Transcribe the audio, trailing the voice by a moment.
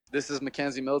This is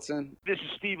Mackenzie Milton. This is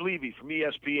Steve Levy from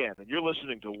ESPN, and you're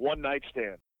listening to One Night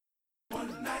Stand. One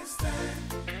night stand,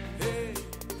 hey,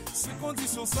 c'est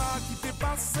condition ça qui t'est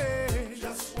passé.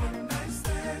 Just one night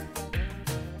stand,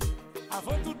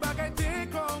 avant toute bagaille t'est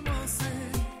commencé.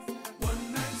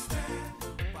 One night stand,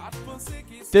 pas de penser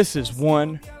qui. This is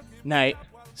One Night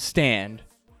Stand,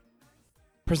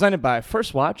 presented by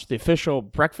First Watch, the official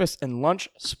breakfast and lunch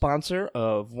sponsor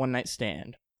of One Night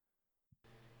Stand.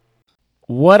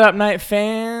 What up, Night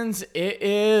fans? It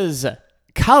is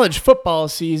college football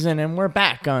season, and we're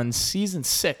back on Season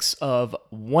 6 of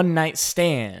One Night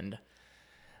Stand.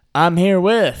 I'm here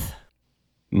with...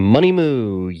 Money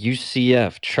Moo.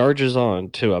 UCF charges on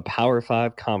to a Power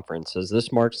 5 conference as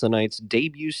this marks the Knights'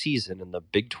 debut season in the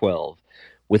Big 12.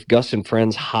 With Gus and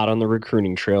friends hot on the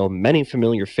recruiting trail, many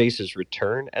familiar faces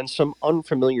return, and some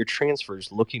unfamiliar transfers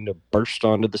looking to burst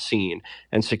onto the scene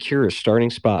and secure a starting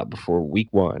spot before Week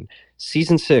 1.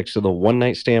 Season 6 of the One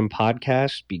Night Stand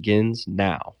podcast begins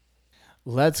now.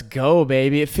 Let's go,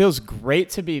 baby. It feels great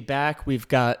to be back. We've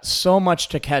got so much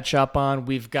to catch up on.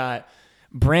 We've got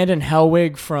Brandon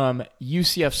Helwig from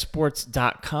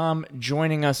UCFsports.com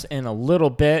joining us in a little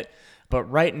bit. But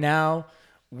right now,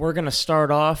 we're going to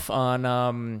start off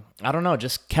on,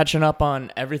 just catching up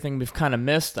on everything we've kind of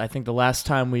missed. I think the last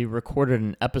time we recorded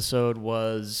an episode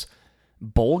was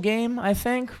bowl game, I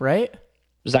think, right?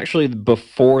 It was actually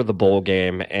before the bowl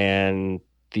game, and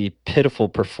the pitiful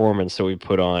performance that we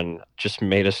put on just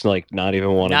made us not even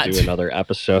want to do another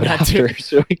episode after,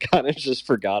 so we kind of just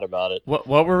forgot about it. What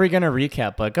were we going to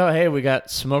recap? Like, oh, hey, we got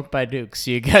smoked by Duke.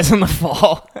 See you guys in the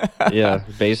fall. Yeah,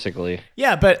 basically.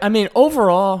 Yeah, but, I mean,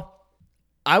 overall,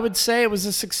 I would say it was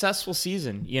a successful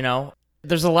season,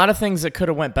 There's a lot of things that could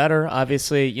have went better.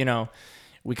 Obviously,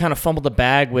 we kind of fumbled the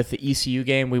bag with the ECU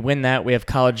game. We win that. We have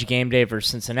College Game Day versus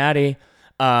Cincinnati.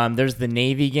 There's the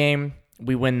Navy game.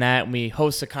 We win that, and we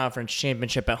host a conference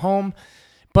championship at home.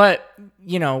 But,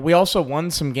 we also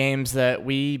won some games that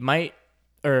we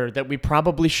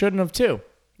probably shouldn't have too.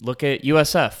 Look at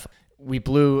USF. We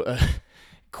blew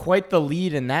quite the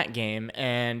lead in that game.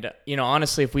 And,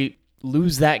 honestly, if we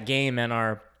lose that game in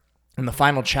the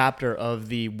final chapter of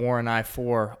the Warren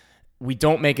I-4, we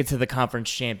don't make it to the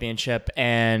conference championship,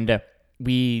 and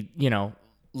we,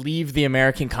 leave the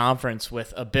American Conference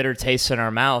with a bitter taste in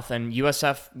our mouth, and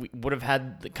USF would have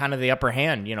had kind of the upper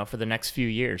hand, for the next few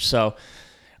years. So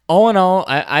all in all,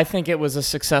 I think it was a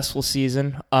successful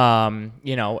season. What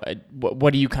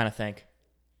do you kind of think?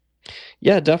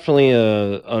 Yeah, definitely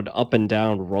an up and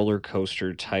down roller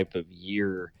coaster type of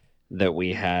year that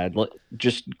we had.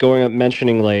 Just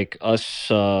mentioning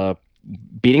us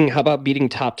beating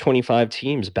top 25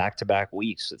 teams back-to-back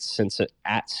weeks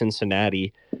at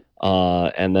Cincinnati,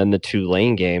 and then the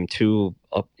Tulane game, two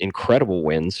incredible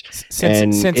wins.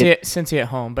 Cincy at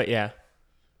home, but yeah.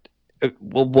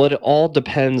 Well, what all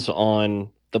depends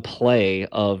on the play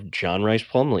of John Rice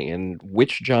Plumlee and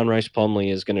which John Rice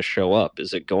Plumlee is going to show up.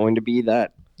 Is it going to be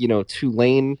that,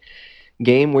 Tulane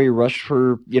game where you rushed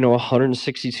for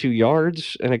 162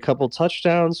 yards and a couple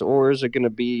touchdowns, or is it going to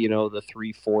be the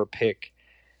 3-4 pick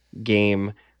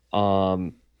game?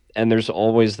 And there's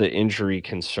always the injury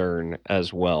concern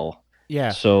as well.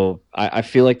 Yeah. So I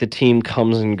feel like the team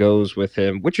comes and goes with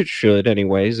him, which it should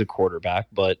anyway. He's a quarterback,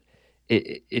 but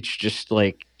it's just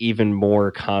even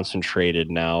more concentrated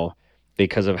now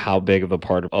because of how big of a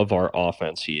part of our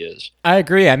offense he is. I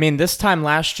agree. I mean, this time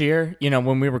last year,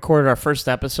 when we recorded our first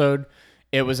episode,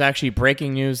 it was actually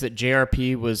breaking news that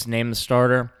JRP was named the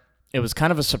starter. It was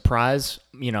kind of a surprise.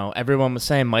 Everyone was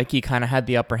saying Mikey kind of had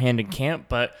the upper hand in camp,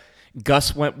 but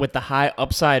Gus went with the high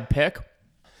upside pick.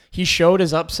 He showed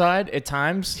his upside at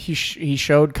times. He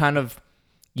showed kind of,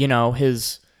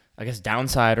 his, I guess,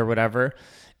 downside or whatever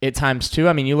at times too.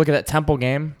 I mean, you look at that Temple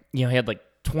game, he had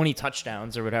 20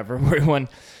 touchdowns or whatever, where he won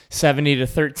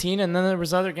 70-13. And then there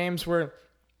was other games where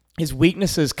his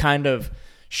weaknesses kind of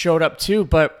showed up too.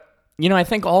 But I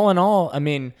think all in all, I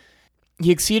mean, he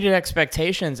exceeded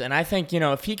expectations. And I think,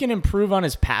 if he can improve on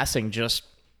his passing just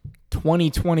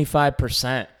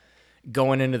 20-25%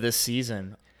 going into this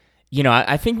season,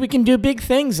 I think we can do big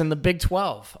things in the Big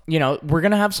 12. We're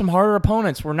going to have some harder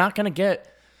opponents. We're not going to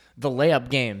get the layup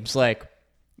games. I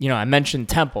mentioned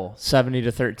Temple,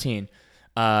 70-13.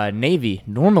 Navy,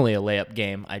 normally a layup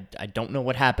game. I don't know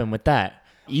what happened with that.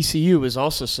 ECU is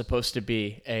also supposed to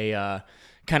be a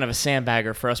kind of a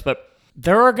sandbagger for us, but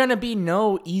there are going to be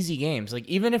no easy games.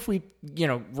 Even if we,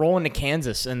 roll into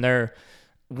Kansas and they're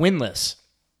winless,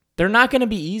 they're not going to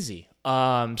be easy.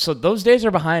 So those days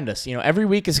are behind us. Every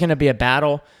week is going to be a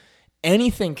battle.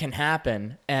 Anything can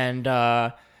happen, and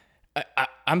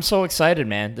I'm so excited,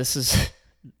 man. This is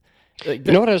You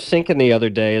know what I was thinking the other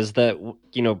day is that,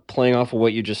 playing off of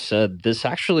what you just said, this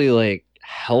actually like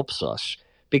helps us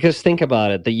because think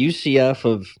about it. The UCF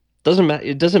of doesn't matter.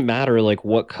 It doesn't matter like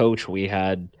what coach we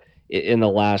had in the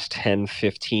last 10,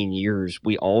 15 years.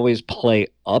 We always play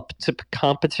up to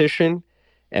competition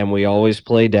and we always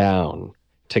play down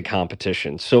to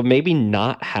competition. So maybe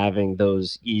not having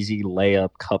those easy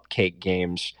layup cupcake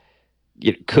games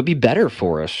it could be better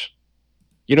for us.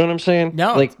 You know what I'm saying?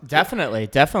 No, definitely,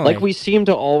 definitely. Like we seem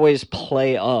to always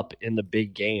play up in the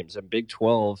big games. And Big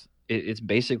 12, it's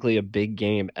basically a big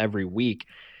game every week.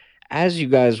 As you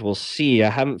guys will see, I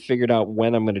haven't figured out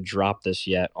when I'm going to drop this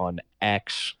yet on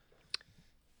X,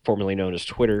 formerly known as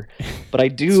Twitter, but I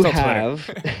do Still have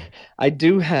Twitter. I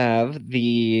do have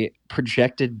the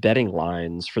projected betting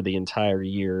lines for the entire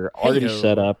year already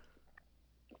set Hey-o. up.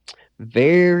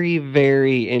 Very,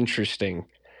 very interesting.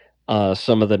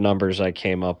 Some of the numbers I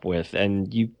came up with,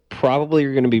 and you probably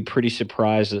are going to be pretty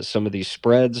surprised at some of these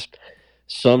spreads.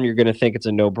 Some you're going to think it's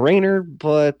a no-brainer,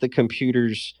 but the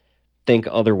computers think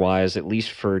otherwise, at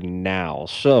least for now.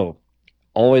 So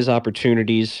always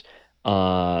opportunities.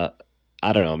 I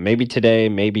don't know, maybe today,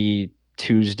 maybe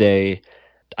Tuesday.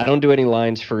 I don't do any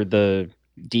lines for the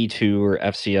D2 or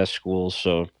FCS schools,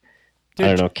 so I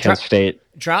don't Dude, know, Kent State.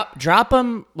 drop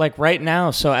them like right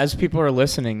now. So as people are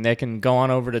listening, they can go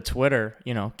on over to Twitter,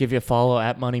 give you a follow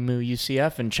at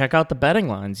MoneyMooUCF and check out the betting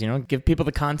lines, give people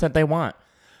the content they want.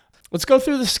 Let's go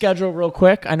through the schedule real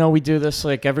quick. I know we do this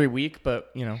like every week,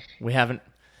 but we haven't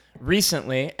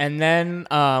recently. And then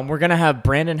we're going to have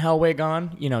Brandon Helwig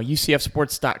on,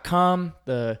 UCFsports.com,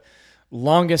 the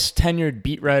longest tenured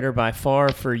beat writer by far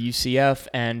for UCF.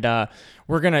 And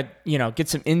we're going to, get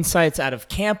some insights out of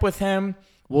camp with him.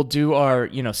 We'll do our,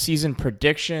 season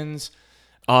predictions,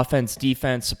 offense,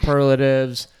 defense,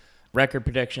 superlatives, record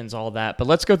predictions, all that. But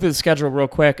let's go through the schedule real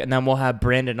quick, and then we'll have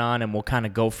Brandon on, and we'll kind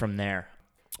of go from there.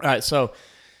 All right, so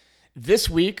this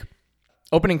week,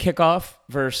 opening kickoff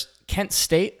versus Kent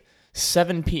State,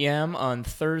 7 p.m. on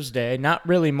Thursday. Not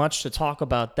really much to talk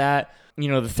about that.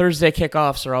 The Thursday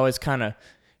kickoffs are always kind of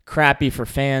crappy for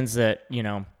fans that,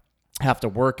 have to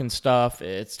work and stuff.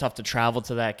 It's tough to travel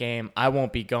to that game. I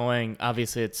won't be going.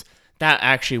 Obviously, that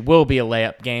actually will be a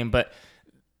layup game, but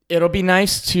it'll be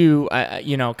nice to,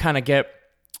 kind of get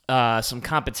some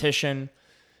competition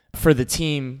for the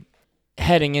team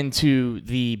heading into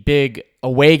the big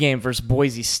away game versus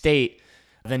Boise State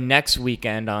the next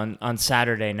weekend on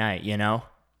Saturday night,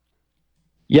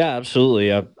 Yeah,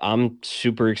 absolutely. I'm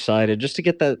super excited just to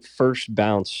get that first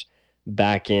bounce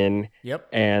back in. Yep.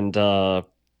 And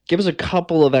give us a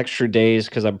couple of extra days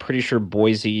because I'm pretty sure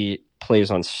Boise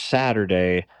plays on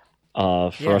Saturday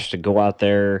for us to go out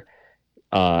there.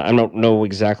 I don't know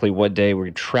exactly what day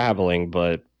we're traveling,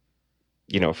 but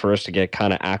for us to get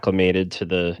kind of acclimated to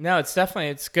the. No,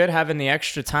 it's good having the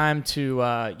extra time to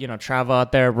travel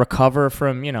out there, recover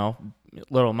from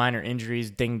little minor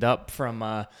injuries, dinged up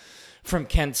from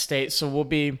Kent State. So we'll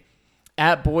be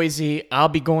at Boise. I'll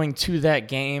be going to that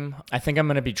game. I think I'm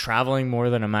going to be traveling more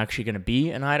than I'm actually going to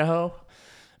be in Idaho,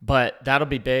 but that'll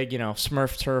be big.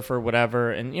 Smurf turf or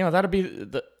whatever, and that'll be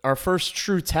our first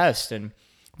true test, and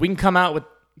we can come out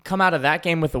of that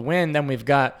game with a win. Then we've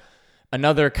got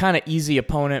another kind of easy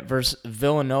opponent versus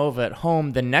Villanova at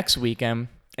home the next weekend.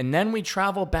 And then we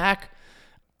travel back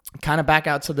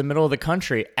out to the middle of the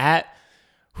country at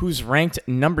who's ranked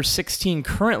number 16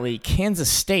 currently, Kansas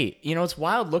State. It's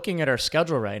wild looking at our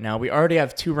schedule right now. We already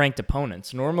have 2 ranked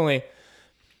opponents. Normally,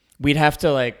 we'd have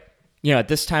to at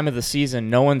this time of the season,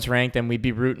 no one's ranked, and we'd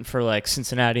be rooting for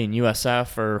Cincinnati and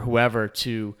USF or whoever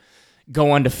to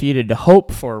go undefeated to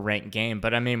hope for a ranked game.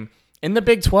 But I mean, in the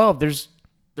Big 12,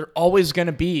 they're always going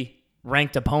to be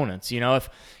ranked opponents. If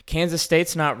Kansas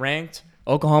State's not ranked,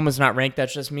 Oklahoma's not ranked, that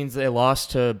just means they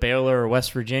lost to Baylor or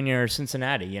West Virginia or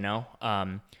Cincinnati,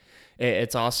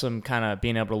 It's awesome kind of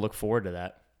being able to look forward to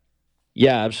that.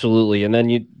 Yeah, absolutely. And then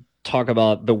you talk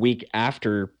about the week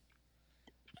after,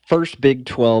 first Big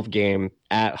 12 game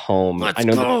at home. Let's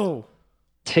go!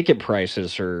 Ticket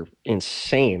prices are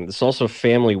insane. It's also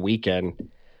family weekend.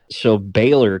 So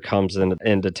Baylor comes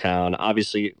into town.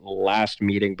 Obviously, last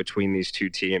meeting between these two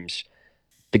teams,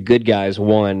 the good guys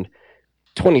won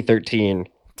 2013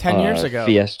 10 years ago.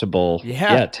 Fiesta Bowl.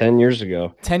 Yeah, 10 years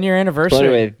ago. 10-year anniversary. So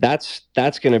anyway, that's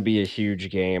going to be a huge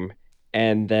game.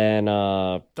 And then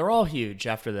they're all huge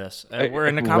after this. We're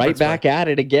in the conference right back at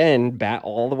it again,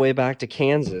 all the way back to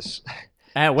Kansas.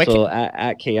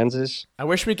 At Kansas. I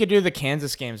wish we could do the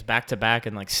Kansas games back to back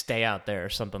and stay out there or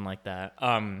something like that.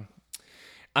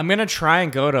 I'm going to try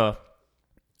and go to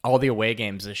all the away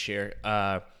games this year.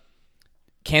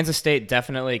 Kansas State,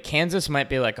 definitely. Kansas might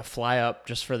be like a fly up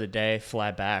just for the day,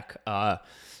 fly back.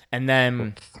 And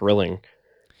then Thrilling.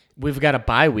 we've got a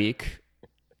bye week,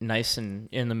 nice and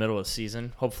in the middle of the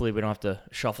season. Hopefully we don't have to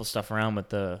shuffle stuff around with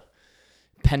the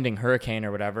pending hurricane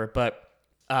or whatever. But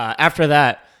after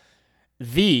that,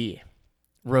 the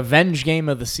revenge game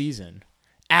of the season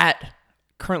at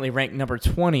currently ranked number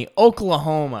 20,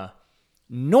 Oklahoma,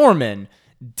 Norman,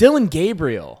 Dylan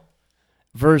Gabriel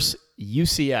versus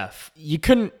UCF. You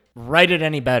couldn't write it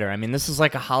any better. I mean, this is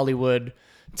like a Hollywood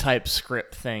type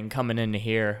script thing coming into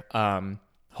here.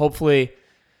 Hopefully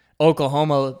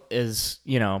Oklahoma is,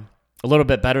 a little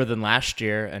bit better than last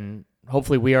year, and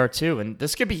hopefully we are too. And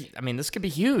this could be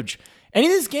huge. Any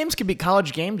of these games could be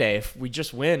college game day if we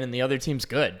just win and the other team's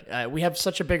good. We have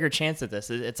such a bigger chance at this.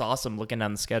 It's awesome looking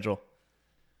down the schedule.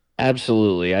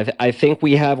 Absolutely. I think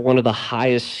we have one of the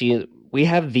highest we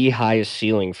have the highest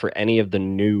ceiling for any of the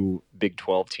new Big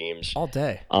 12 teams. All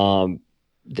day.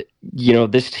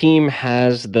 This team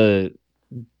has the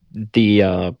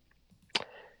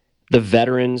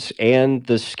veterans and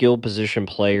the skill position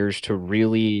players to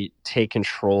really take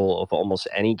control of almost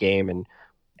any game, and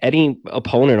any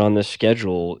opponent on this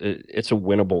schedule, it's a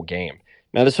winnable game.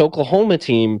 Now, this Oklahoma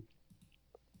team,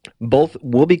 both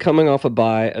will be coming off a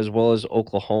bye as well as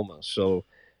Oklahoma, so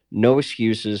no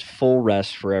excuses, full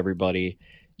rest for everybody.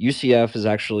 UCF is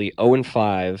actually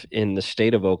 0-5 in the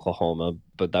state of Oklahoma,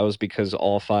 but that was because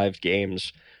all 5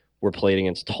 games were played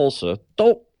against Tulsa.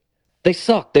 They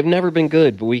suck. They've never been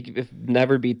good, but we've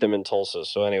never beat them in Tulsa.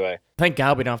 So anyway. Thank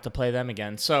God we don't have to play them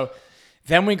again. So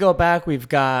then we go back. We've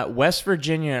got West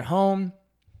Virginia at home,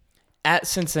 at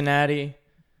Cincinnati,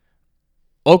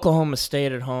 Oklahoma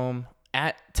State at home,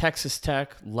 at Texas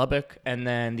Tech, Lubbock, and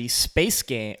then the Space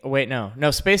Game. Wait, no.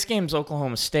 Space Game's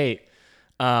Oklahoma State.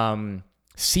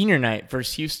 Senior night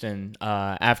versus Houston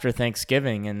after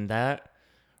Thanksgiving, and that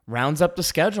rounds up the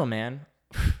schedule, man.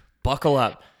 Buckle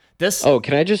up.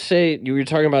 Can I just say, you were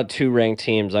talking about 2 ranked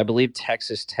teams. I believe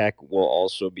Texas Tech will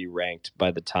also be ranked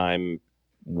by the time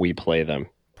we play them.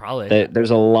 Probably.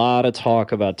 There's a lot of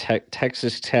talk about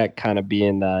Texas Tech kind of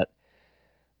being that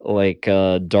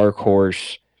dark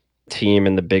horse team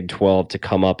in the Big 12 to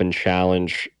come up and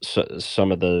challenge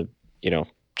some of the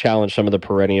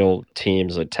perennial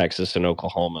teams like Texas and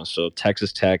Oklahoma. So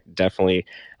Texas Tech definitely,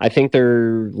 I think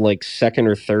they're like second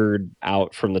or third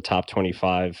out from the top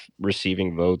 25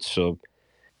 receiving votes. So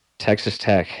Texas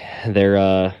Tech,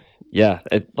 they're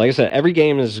like I said, every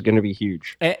game is going to be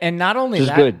huge. And not only this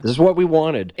that, is good. This is what we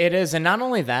wanted. It is, and not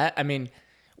only that, I mean,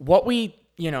 what we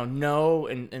know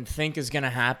and think is going to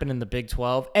happen in the Big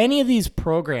 12. Any of these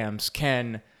programs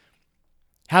can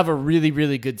have a really,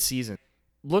 really good season.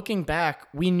 Looking back,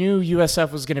 we knew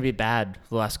USF was going to be bad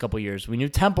the last couple of years. We knew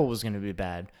Temple was going to be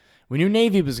bad. We knew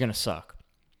Navy was going to suck.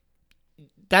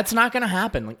 That's not going to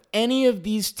happen. Like, any of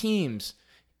these teams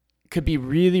could be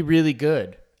really, really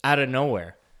good out of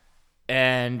nowhere.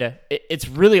 And it's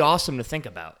really awesome to think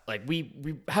about. Like,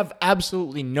 we have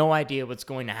absolutely no idea what's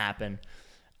going to happen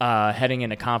heading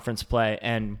into conference play.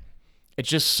 And it's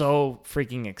just so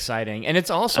freaking exciting. And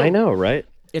it's also... I know, right?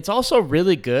 It's also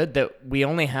really good that we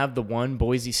only have the one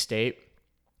Boise State.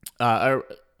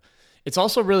 It's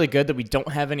also really good that we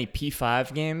don't have any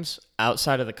P5 games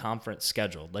outside of the conference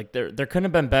scheduled. Like, there couldn't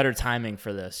have been better timing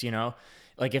for this,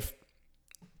 Like, if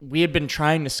we had been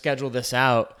trying to schedule this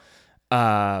out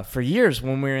for years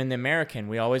when we were in the American,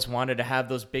 we always wanted to have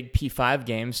those big P5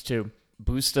 games to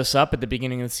boost us up at the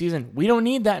beginning of the season. We don't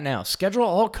need that now. Schedule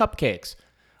all cupcakes.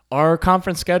 Our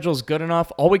conference schedule is good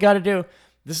enough. All we got to do,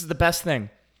 this is the best thing.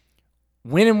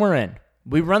 Win and we're in.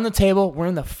 We run the table. We're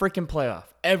in the freaking playoff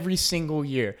every single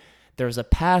year. There's a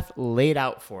path laid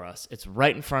out for us. It's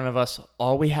right in front of us.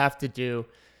 All we have to do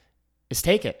is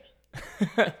take it.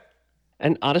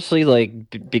 And honestly,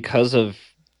 because of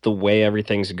the way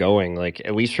everything's going,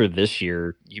 at least for this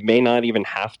year, you may not even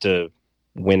have to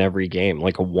win every game.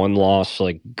 Like a one-loss,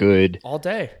 good. All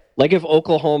day. Like if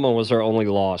Oklahoma was our only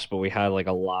loss, but we had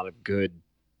a lot of good,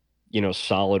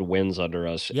 solid wins under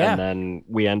us. Yeah. And then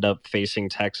we end up facing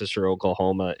Texas or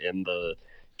Oklahoma in the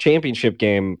championship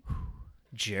game.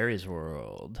 Jerry's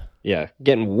World. Yeah,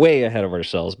 getting way ahead of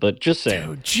ourselves, but just saying.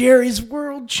 Dude, Jerry's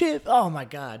World chip. Oh my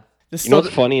God. What's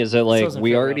funny is that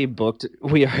we already booked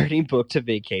a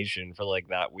vacation for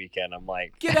that weekend. I'm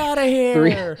like, get out of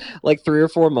here. 3 or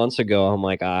 4 months ago, I'm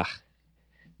like,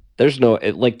 there's no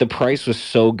the price was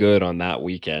so good on that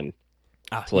weekend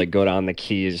to go down the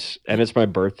Keys, and it's my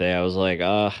birthday. I was like,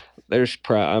 nope.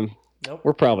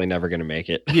 We're probably never gonna make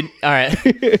it. All right.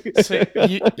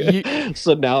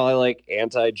 So now I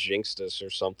anti-jinxed us or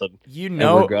something.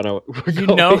 We're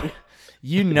going.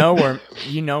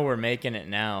 we're making it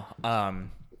now.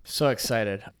 So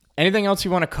excited. Anything else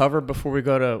you want to cover before we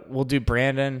go to? We'll do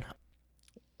Brandon.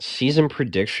 Season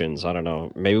predictions. I don't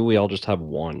know. Maybe we all just have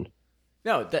one.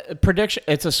 No, the prediction.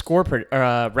 It's a score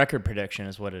record prediction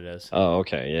is what it is. Oh,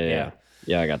 okay.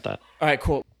 Yeah, I got that. All right,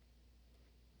 cool.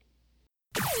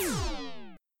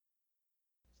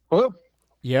 Hello.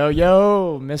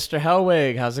 Yo, Mr.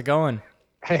 Helwig, how's it going?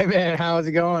 Hey man, how's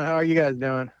it going? How are you guys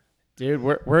doing? Dude,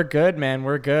 we're good, man.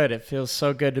 We're good. It feels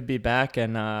so good to be back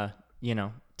and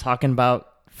talking about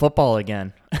football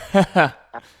again.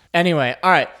 Anyway,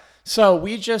 all right. So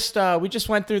we just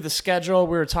went through the schedule.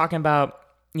 We were talking about,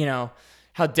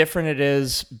 how different it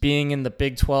is being in the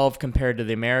Big 12 compared to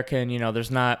the American.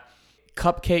 There's not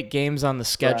cupcake games on the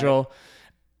schedule. Right.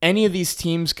 Any of these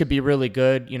teams could be really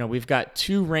good. We've got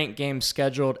 2 ranked games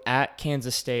scheduled at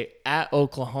Kansas State, at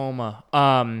Oklahoma.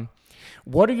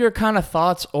 What are your kind of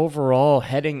thoughts overall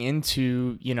heading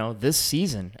into, this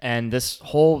season and this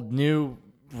whole new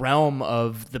realm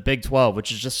of the Big 12,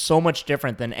 which is just so much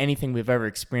different than anything we've ever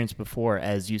experienced before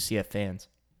as UCF fans?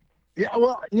 Yeah,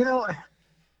 well,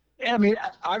 I mean,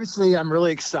 obviously I'm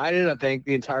really excited. I think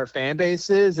the entire fan base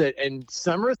is. In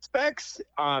some respects,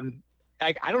 I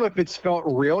don't know if it's felt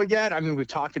real yet. I mean, we've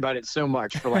talked about it so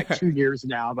much for like 2 years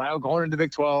now, but going into the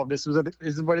Big 12, this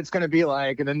is what it's going to be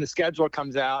like. And then the schedule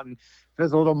comes out and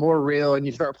feels a little more real, and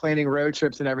you start planning road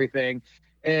trips and everything.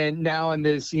 And now in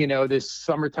this, this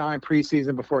summertime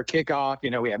preseason before kickoff,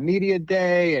 we have media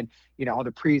day and, all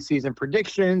the preseason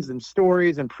predictions and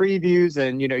stories and previews.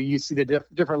 And, you see the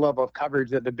different level of coverage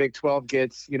that the Big 12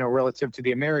 gets, relative to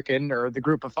the American or the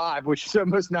Group of Five, which is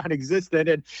almost non-existent.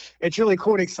 And it's really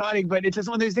cool and exciting, but it's just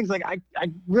one of those things like I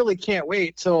really can't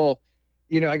wait till,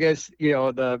 I guess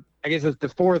it's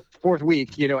the fourth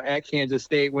week, at Kansas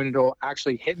State when it'll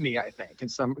actually hit me, I think. In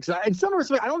some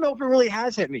respects, I don't know if it really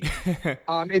has hit me.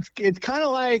 It's kind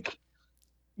of like,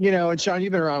 and Sean,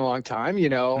 you've been around a long time,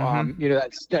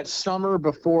 that summer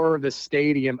before the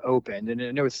stadium opened, and I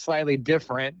know it's slightly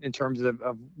different in terms of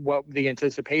what the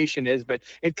anticipation is, but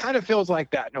it kind of feels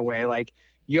like that in a way. Like,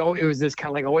 it was this kind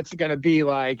of like, what's it going to be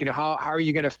like? How are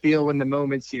you going to feel when the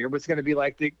moment's here? What's going to be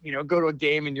like to, go to a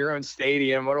game in your own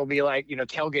stadium? What'll be like,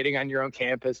 tailgating on your own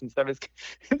campus and stuff. It's,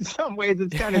 in some ways,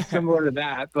 it's kind of similar to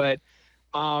that. But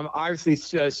obviously,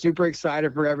 super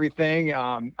excited for everything.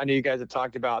 I know you guys have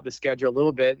talked about the schedule a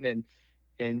little bit, and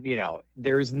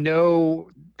there's no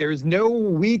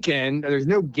weekend, there's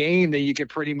no game that you could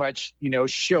pretty much,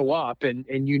 show up and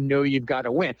you've got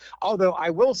to win. Although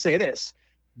I will say this.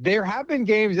 There have been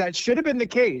games that should have been the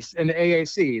case in the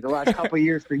AAC the last couple of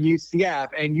years for UCF,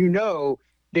 and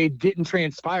they didn't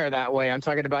transpire that way. I'm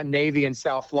talking about Navy and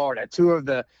South Florida, 2 of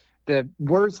the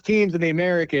worst teams in the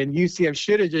American. UCF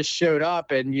should have just showed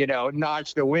up and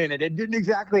notched the win, and it didn't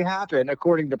exactly happen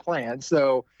according to plan.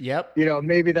 So yep,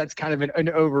 maybe that's kind of an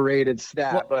overrated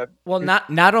stat.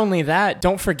 Not only that,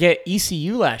 don't forget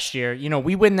ECU last year.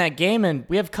 We win that game and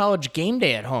we have College game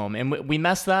day at home, and we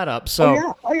messed that up. So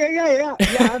yeah,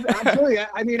 absolutely.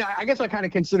 I mean, I guess I kind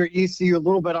of consider ECU a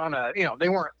little bit on a they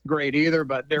weren't great either,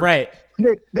 but they're right.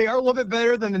 They are a little bit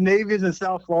better than the Navies and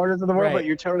South Floridas of the world, right. But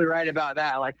you're totally right about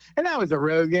that. And that was a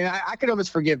road game. I could almost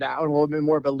forgive that one a little bit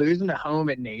more, but losing at home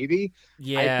at Navy,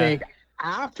 yeah. I think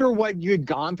after what you'd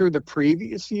gone through the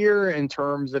previous year in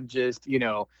terms of just,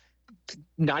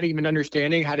 not even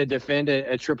understanding how to defend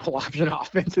a triple option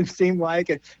offense, it seemed like,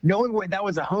 and knowing what that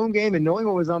was a home game and knowing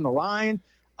what was on the line.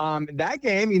 That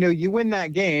game, you win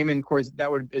that game, and of course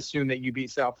that would assume that you beat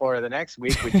South Florida the next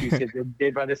week, which you said they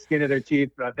did by the skin of their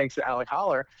teeth, thanks to Alec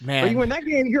Holler. Man. But you win that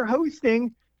game, you're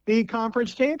hosting the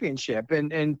conference championship,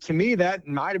 and to me that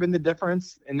might have been the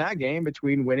difference in that game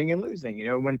between winning and losing.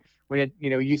 When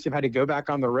UCF had to go back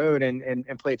on the road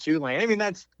and play Tulane. I mean,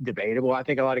 that's debatable. I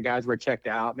think a lot of guys were checked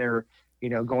out, and they were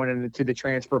going into the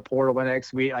transfer portal the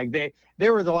next week. Like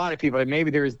there was a lot of people, and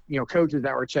maybe there was coaches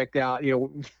that were checked out.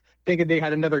 Thinking they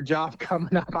had another job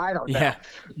coming up. I don't know. Yeah.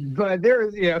 But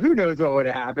there's, who knows what would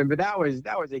have happened. But that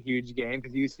was a huge game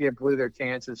because UCF blew their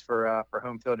chances for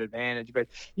home field advantage. But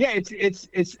yeah,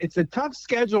 it's a tough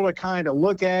schedule to kind of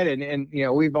look at, and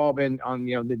we've all been on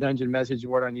the Dungeon message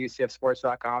board on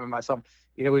UCFsports.com, and myself.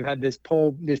 We've had this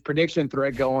prediction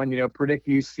thread going. Predict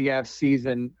UCF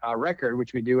season record,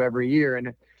 which we do every year,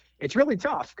 and it's really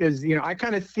tough because, I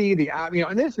kind of see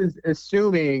and this is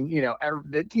assuming,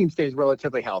 the team stays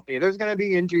relatively healthy. There's going to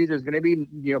be injuries. There's going to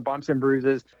be, bumps and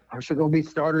bruises. I'm sure there'll be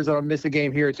starters that'll miss a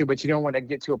game here or two, but you don't want to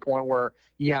get to a point where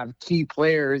you have key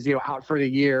players, out for the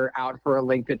year, out for a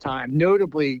length of time,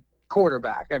 notably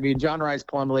quarterback. I mean, John Rice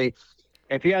Plumlee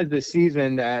if he has the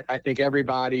season that I think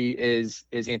everybody is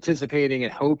anticipating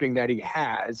and hoping that he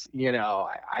has,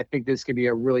 I think this could be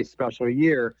a really special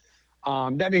year.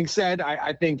 That being said,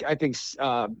 I think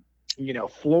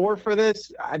floor for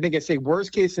this, I think I'd say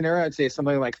worst case scenario, I'd say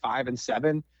something like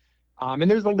 5-7.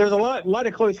 And there's a lot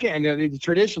of close games.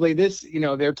 Traditionally, this,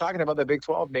 they're talking about the Big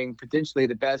 12 being potentially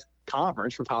the best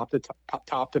conference from top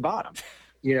to bottom,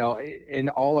 in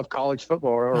all of college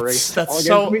football.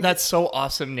 That's so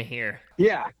awesome to hear.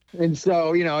 Yeah. And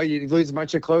so, you lose a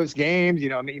bunch of close games,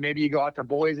 maybe you go out to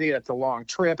Boise. That's a long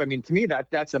trip. I mean, to me,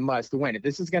 that's a must win. If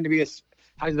this is going to be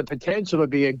has the potential to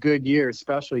be a good year,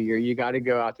 special year, you got to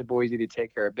go out to Boise to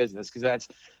take care of business, because that's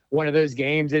one of those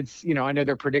games. It's, I know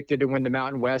they're predicted to win the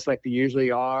Mountain West like they usually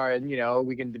are. And,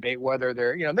 we can debate whether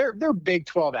they're Big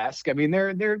 12-esque. I mean,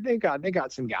 they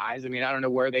got some guys. I mean, I don't know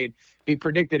where they'd be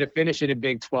predicted to finish in a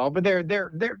Big 12, but they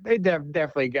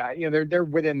definitely got, they're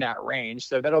within that range.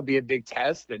 So that'll be a big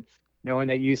test. And knowing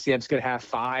that UCF's going to have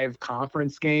 5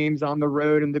 conference games on the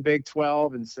road in the Big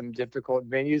 12 and some difficult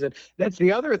venues. And that's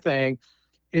the other thing,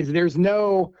 is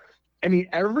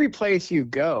every place you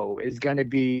go is going to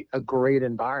be a great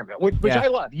environment, which I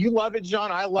love. You love it,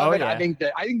 John. I love it. Yeah.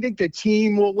 I think the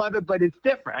team will love it, but it's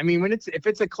different. I mean, if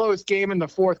it's a close game in the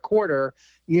fourth quarter,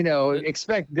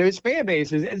 expect those fan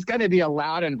bases. It's going to be a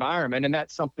loud environment, and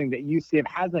that's something that UCF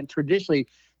hasn't traditionally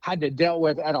had to deal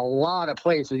with at a lot of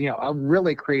places. A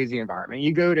really crazy environment.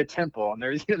 You go to Temple, and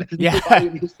there's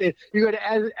nobody. You go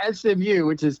to SMU,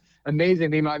 which is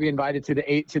amazing. They might be invited to the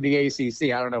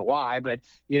ACC. I don't know why, but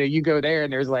you go there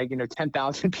and there's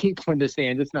 10,000 people in the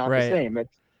stands. It's not the same. But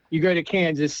you go to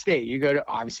Kansas State. You go to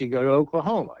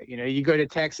Oklahoma. You go to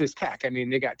Texas Tech. I mean,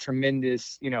 they got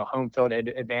tremendous home field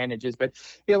advantages. But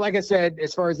like I said,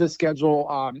 as far as the schedule,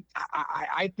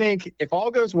 I think if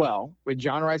all goes well with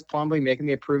John Rice Plumlee making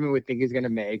the improvement we think he's going to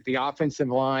make, the offensive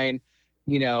line.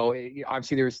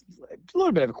 Obviously there's a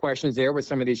little bit of questions there with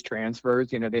some of these transfers.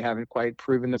 They haven't quite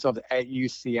proven themselves at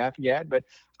UCF yet, but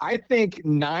I think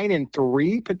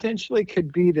 9-3 potentially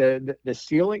could be the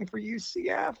ceiling for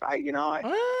UCF.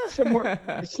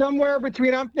 Somewhere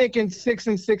between, I'm thinking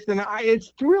 6-6, and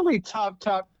it's really tough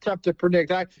to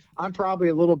predict. I'm probably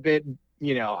a little bit, I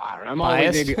don't know. I'm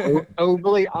always maybe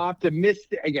overly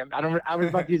optimistic. Again, I was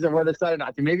about to use the word decided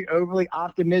not to. Maybe overly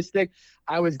optimistic.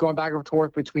 I was going back and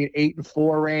forth between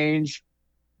 8-4 range,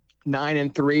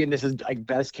 9-3, and this is like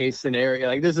best case scenario.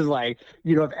 Like this is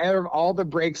if ever all the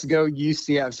breaks go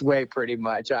UCF's way, pretty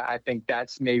much. I think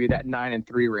that's maybe that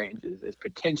 9-3 range is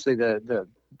potentially the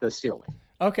ceiling.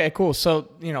 Okay, cool. So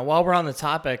while we're on the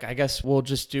topic, I guess we'll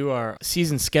just do our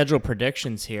season schedule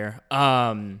predictions here.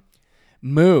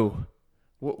 Moo.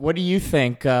 What do you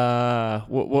think?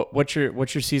 What's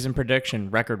your season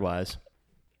prediction record-wise?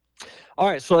 All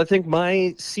right, so I think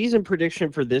my season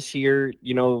prediction for this year,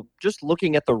 just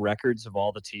looking at the records of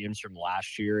all the teams from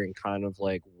last year and kind of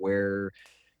where,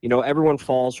 everyone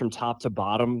falls from top to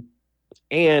bottom,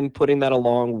 and putting that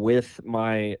along with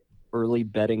my early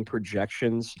betting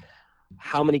projections,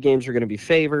 how many games are going to be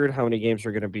favored, how many games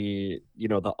are going to be,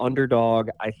 the underdog.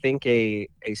 I think a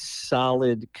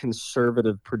solid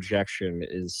conservative projection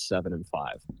is 7-5.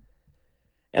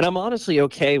 And I'm honestly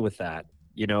okay with that.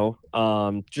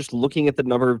 Just looking at the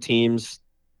number of teams,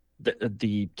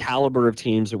 the caliber of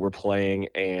teams that we're playing,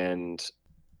 and,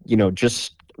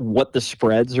 just what the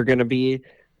spreads are going to be,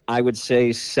 I would say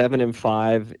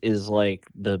 7-5 is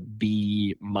the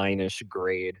B-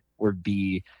 grade or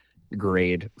B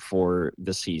grade for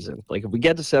the season. If we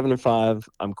get to 7-5,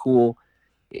 I'm cool.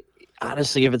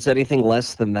 Honestly, if it's anything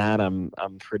less than that, I'm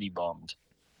pretty bummed.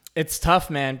 It's tough,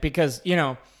 man, because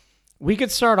we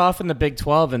could start off in the Big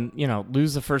 12 and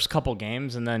lose the first couple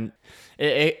games, and then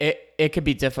it could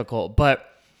be difficult. But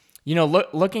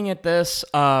looking at this,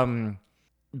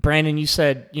 Brandon, you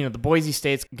said the Boise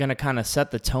State's gonna kind of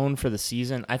set the tone for the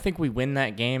season. I think we win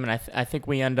that game, and I think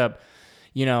we end up,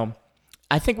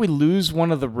 I think we lose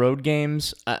one of the road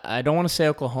games. I don't want to say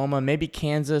Oklahoma, maybe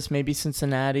Kansas, maybe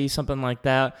Cincinnati, something like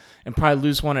that, and probably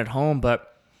lose one at home.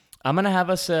 But I'm gonna have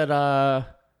us at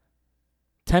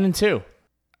 10-2.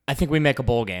 I think we make a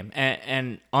bowl game,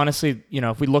 and honestly,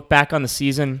 if we look back on the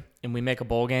season and we make a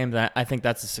bowl game, I think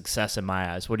that's a success in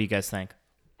my eyes. What do you guys think?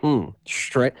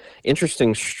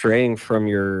 Interesting, straying from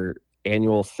your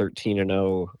annual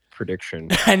 13-0 prediction.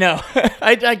 I know.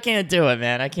 I can't do it,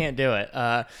 man. I can't do it.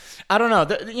 I don't know.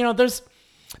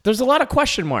 There's a lot of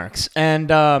question marks, and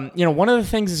one of the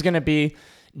things is going to be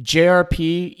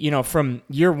JRP. From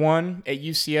year one at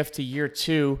UCF to year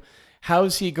two. How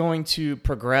is he going to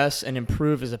progress and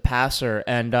improve as a passer?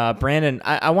 And Brandon,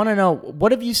 I want to know,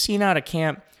 what have you seen out of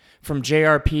camp from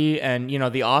JRP and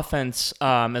the offense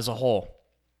as a whole?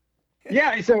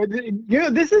 Yeah, so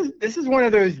this is one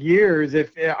of those years.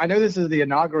 If I know this is the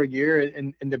inaugural year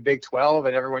in the Big 12,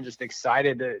 and everyone's just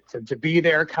excited to be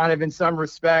there, kind of in some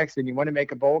respects, and you want to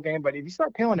make a bowl game. But if you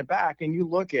start peeling it back and you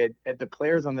look at the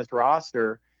players on this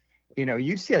roster,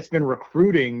 UCF's been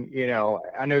recruiting.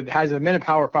 I know it hasn't been a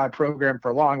Power 5 program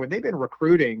for long, but they've been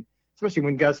recruiting, especially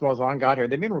when Gus Malzahn got here.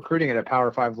 They've been recruiting at a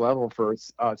Power 5 level for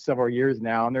several years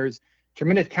now, and there's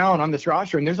tremendous talent on this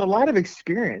roster, and there's a lot of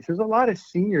experience. There's a lot of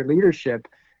senior leadership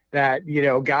that,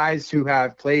 guys who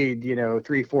have played,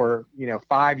 3, 4,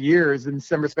 5 years, in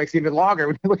some respects even longer.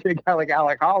 When you look at a guy like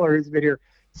Alec Holler, who's been here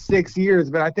 6 years,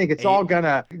 but I think it's all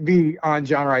gonna be on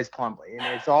John Rice Plumlee,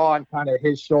 and it's all on kind of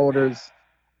his shoulders.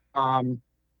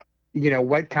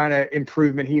 What kind of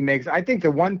improvement he makes. I think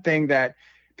the one thing that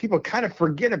people kind of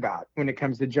forget about when it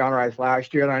comes to John Rice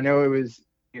last year, and I know it was,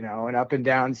 an up and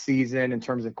down season in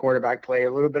terms of quarterback play,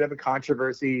 a little bit of a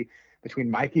controversy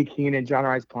between Mikey Keene and John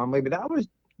Rice Plumlee, but that was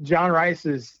John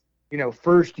Rice's,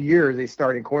 first year as a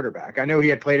starting quarterback. I know he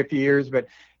had played a few years, but,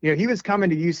 he was coming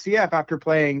to UCF after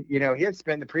playing, he had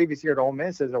spent the previous year at Ole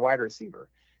Miss as a wide receiver.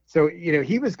 So,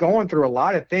 he was going through a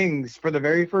lot of things for the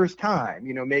very first time,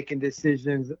 making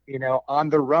decisions, on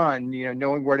the run,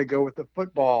 knowing where to go with the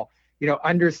football,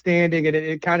 understanding it.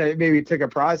 It kind of maybe took a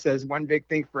process. One big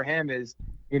thing for him is,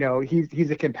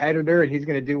 he's a competitor, and he's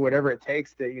going to do whatever it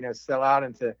takes to, sell out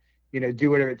and to,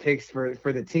 do whatever it takes for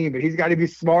the team. But he's got to be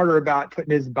smarter about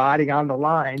putting his body on the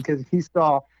line, because he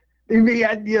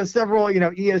had, several,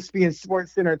 ESPN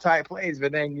Sports Center type plays,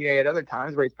 but then he had other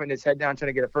times where he's putting his head down trying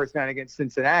to get a first down against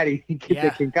Cincinnati. He gets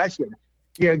a concussion,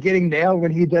 getting nailed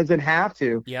when he doesn't have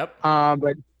to. Yep.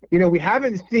 But we really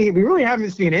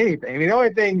haven't seen anything. I mean, the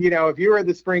only thing, if you were at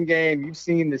the spring game, you've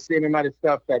seen the same amount of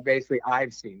stuff that basically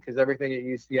I've seen, because everything at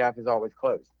UCF is always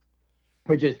closed.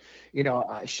 Which is,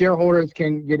 shareholders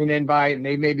can get an invite, and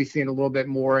they may be seeing a little bit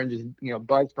more, and just,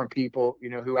 buzz from people,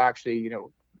 who actually,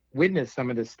 witness some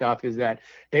of this stuff, is that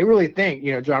they really think,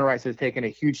 John Rice has taken a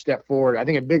huge step forward. I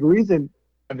think a big reason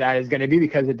of that is going to be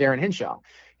because of Darren Hinshaw,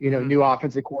 new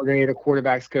offensive coordinator,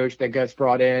 quarterbacks coach that Gus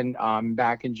brought in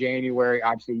back in January.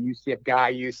 Obviously, UCF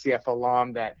guy, UCF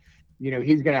alum, that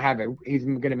he's going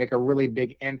to make a really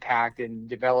big impact in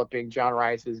developing John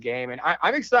Rice's game, and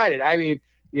I'm excited. I mean,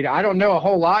 I don't know a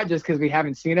whole lot just because we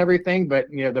haven't seen everything, but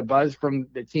the buzz from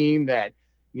the team that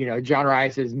John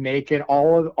Rice is making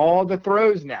all the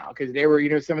throws now, because they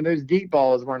were, some of those deep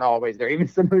balls weren't always there. Even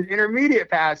some of those intermediate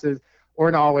passes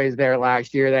weren't always there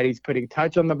last year, that he's putting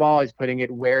touch on the ball. He's putting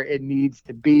it where it needs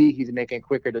to be. He's making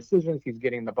quicker decisions. He's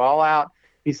getting the ball out.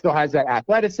 He still has that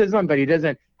athleticism, but he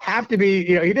doesn't have to be,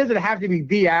 he doesn't have to be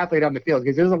the athlete on the field,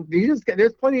 because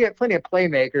there's plenty of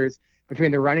playmakers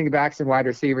between the running backs and wide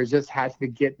receivers. Just has to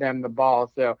get them the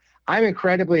ball. So I'm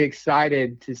incredibly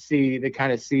excited to see the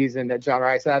kind of season that John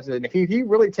Rice has. And if he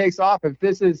really takes off, if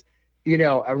this is,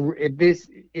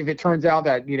 if it turns out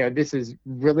that, this is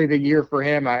really the year for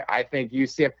him, I think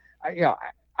UCF,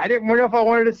 I didn't know if I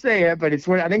wanted to say it, but it's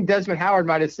when I think Desmond Howard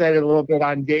might have said it a little bit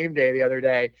on game day the other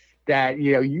day, that,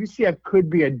 UCF could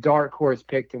be a dark horse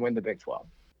pick to win the Big 12.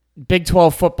 Big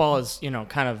 12 football is,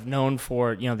 kind of known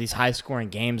for, these high scoring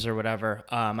games or whatever.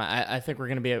 I think we're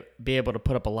going to be able to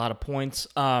put up a lot of points.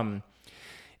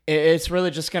 It's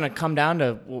really just going to come down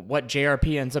to what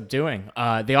JRP ends up doing.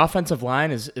 The offensive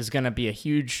line is going to be a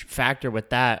huge factor with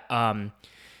that.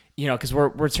 Because we're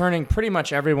returning pretty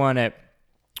much everyone at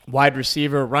wide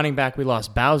receiver, running back. We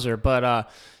lost Bowser, but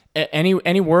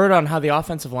any word on how the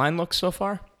offensive line looks so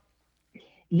far?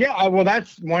 Yeah, well,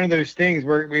 that's one of those things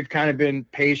where we've kind of been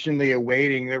patiently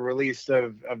awaiting the release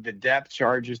of the depth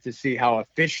charges to see how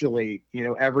officially,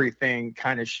 everything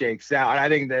kind of shakes out. I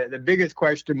think the biggest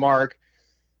question mark,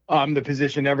 the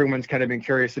position everyone's kind of been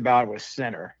curious about, was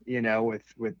center. With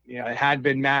it had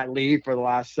been Matt Lee for the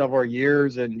last several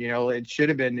years, and it should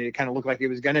have been. It kind of looked like it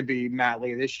was going to be Matt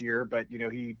Lee this year, but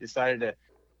he decided to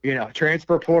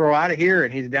transfer portal out of here,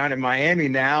 and he's down in Miami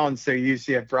now. And so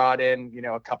UCF brought in,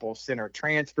 a couple of center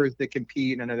transfers to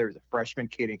compete. I know there was a freshman,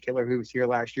 Caden Killer, who was here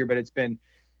last year, but it's been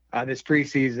this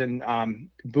preseason,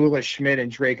 Bula Schmidt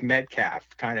and Drake Metcalf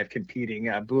kind of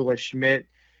competing. Bula Schmidt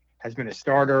has been a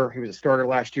starter. He was a starter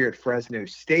last year at Fresno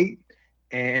State,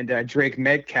 and Drake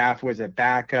Metcalf was a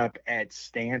backup at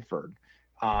Stanford.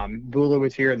 Bula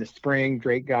was here in the spring.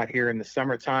 Drake got here in the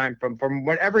summertime. From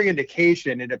whatever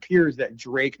indication, it appears that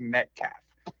Drake Metcalf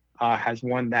has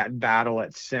won that battle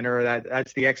at center.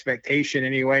 That's the expectation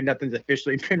anyway. Nothing's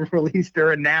officially been released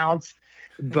or announced,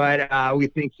 but we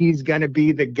think he's going to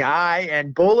be the guy.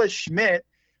 And Bula Schmidt,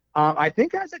 I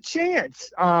think, has a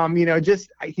chance.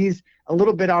 He's a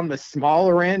little bit on the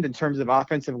smaller end in terms of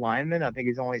offensive linemen. I think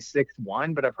he's only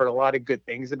 6'1", but I've heard a lot of good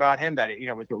things about him. That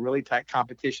with a really tight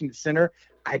competition at center,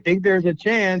 I think there's a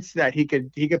chance that he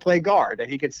could play guard, that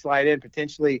he could slide in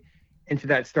potentially into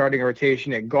that starting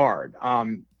rotation at guard.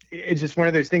 It's just one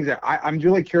of those things that I'm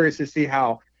really curious to see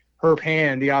how Herb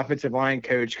Hand, the offensive line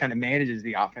coach, kind of manages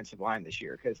the offensive line this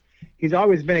year, because he's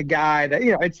always been a guy that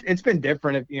it's been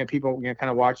different. If people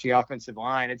kind of watch the offensive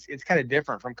line, it's kind of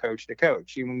different from coach to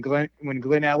coach. When Glenn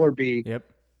Ellerby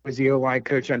was the O-line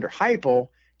coach under Heupel,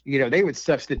 they would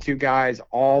substitute guys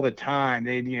all the time.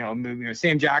 They'd move.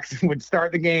 Sam Jackson would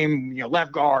start the game,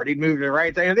 left guard. He'd move to the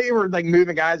right side. They were like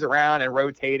moving guys around and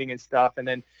rotating and stuff. And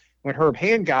then when Herb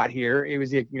Hand got here, it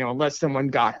was unless someone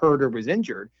got hurt or was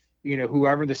injured,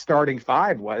 whoever the starting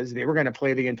five was, they were going to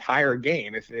play the entire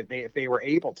game if they were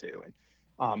able to.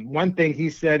 And one thing he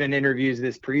said in interviews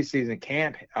this preseason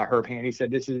camp, Herb Hand, he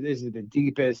said this is the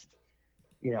deepest,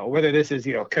 whether this is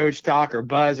coach talk or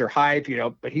buzz or hype,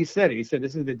 but he said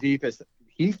this is the deepest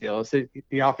he feels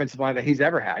the offensive line that he's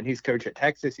ever had. He's coached at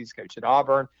Texas, he's coached at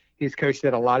Auburn, he's coached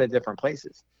at a lot of different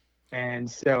places.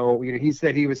 And so, he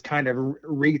said he was kind of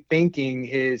rethinking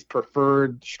his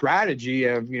preferred strategy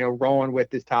of, rolling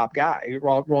with his top guy,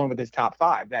 rolling with his top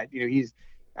five. That,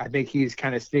 I think he's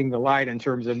kind of seeing the light in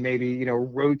terms of maybe,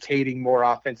 rotating more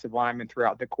offensive linemen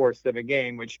throughout the course of a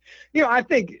game, which, I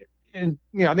think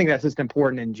that's just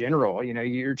important in general.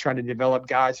 You're trying to develop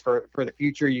guys for the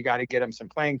future. You got to get them some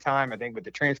playing time. I think with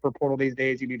the transfer portal these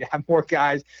days, you need to have more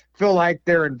guys feel like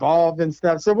they're involved and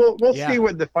stuff. So we'll see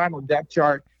what the final depth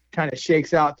chart kind of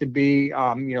shakes out to be.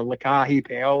 Lakahi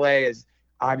Peole is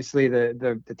obviously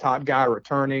the top guy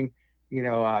returning,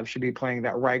 should be playing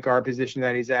that right guard position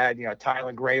that he's at.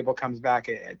 Tyler Grable comes back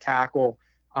at tackle.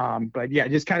 But yeah,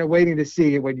 just kind of waiting to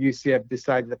see what UCF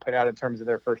decides to put out in terms of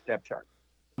their first depth chart.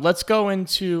 Let's go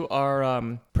into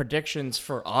our predictions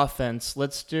for offense.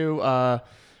 Let's do all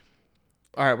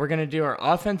right, we're going to do our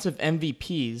offensive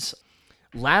MVPs.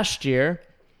 Last year,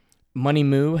 Money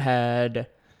Moo had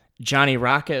Johnny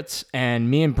Rockets, and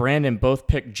me and Brandon both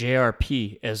picked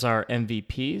JRP as our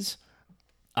MVPs.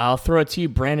 I'll throw it to you,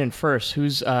 Brandon, first.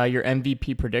 Who's your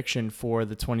MVP prediction for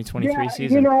the 2023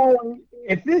 season?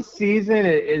 If this season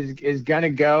is going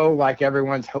to go like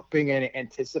everyone's hoping and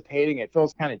anticipating, it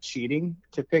feels kind of cheating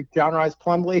to pick John Rice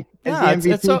Plumlee as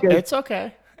the MVP. It's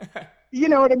okay. You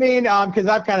know what I mean? Because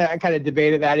I've kind of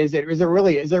debated that. Is it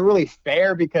really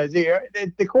fair? Because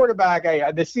the quarterback,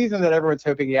 the season that everyone's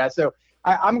hoping, So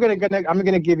I'm gonna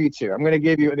give you two. I'm gonna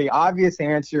give you the obvious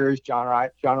answer is John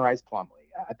Rice Plumlee.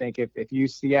 I think if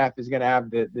UCF is gonna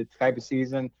have the type of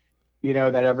season,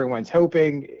 that everyone's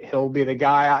hoping, he'll be the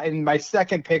guy. And my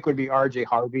second pick would be RJ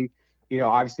Harvey.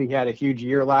 Obviously he had a huge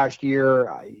year last year.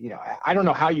 I don't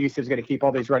know how UCF is gonna keep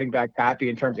all these running backs happy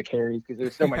in terms of carries because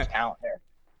there's so much talent there.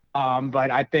 But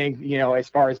I think, as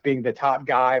far as being the top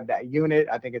guy of that unit,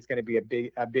 I think it's going to be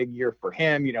a big year for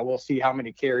him. We'll see how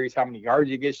many carries, how many yards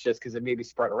he gets, just because it may be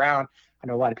spread around. I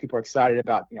know a lot of people are excited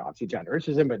about, obviously John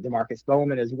Richardson, but DeMarcus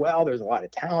Bowman as well. There's a lot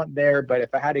of talent there. But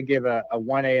if I had to give a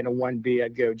 1A and a 1B,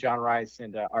 I'd go John Rice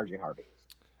and RJ Harvey.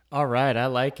 All right. I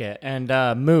like it. And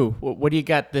Moo, what do you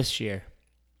got this year?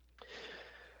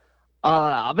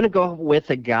 I'm going to go with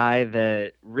a guy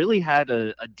that really had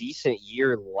a decent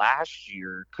year last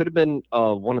year. Could have been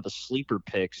one of the sleeper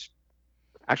picks.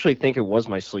 Actually, I think it was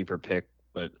my sleeper pick,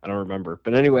 but I don't remember.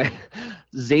 But anyway,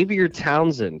 Xavier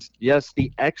Townsend. Yes,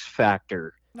 the X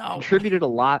Factor. No. Contributed a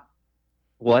lot.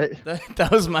 What?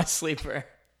 That was my sleeper.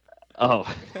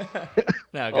 Oh.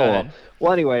 No, go ahead.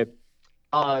 Well, anyway,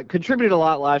 contributed a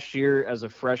lot last year as a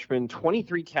freshman.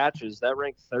 23 catches. That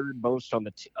ranked third most on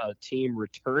the team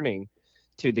returning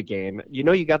to the game.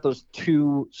 You got those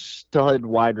two stud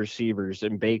wide receivers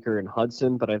in Baker and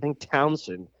Hudson, but I think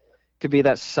Townsend could be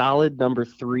that solid number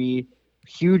 3,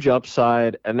 huge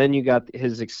upside. And then you got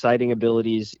his exciting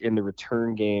abilities in the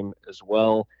return game as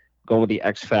well. Going with the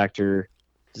X Factor,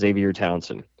 Xavier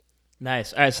Townsend.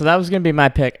 Nice. All right, so that was going to be my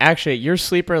pick. Actually, your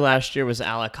sleeper last year was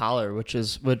Alec Holler, which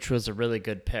was a really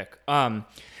good pick. My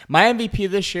MVP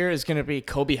this year is going to be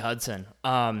Kobe Hudson.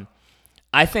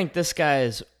 I think this guy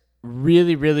is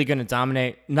really, really going to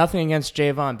dominate. Nothing against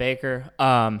Javon Baker.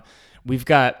 We've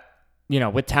got,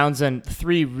 with Townsend,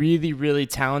 3 really, really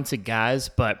talented guys,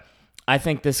 but I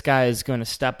think this guy is going to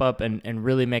step up and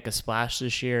really make a splash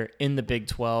this year in the Big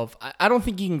 12. I don't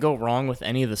think you can go wrong with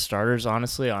any of the starters,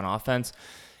 honestly, on offense.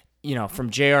 From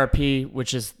JRP,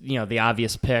 which is, the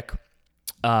obvious pick,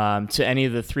 to any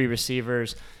of the 3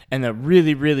 receivers, and the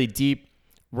really, really deep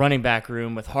running back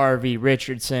room with Harvey,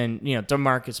 Richardson,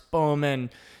 DeMarcus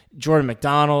Bowman, Jordan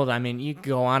McDonald. I mean, you can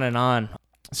go on and on.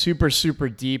 Super, super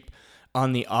deep.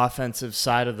 on the offensive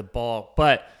side of the ball.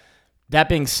 But that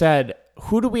being said,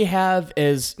 who do we have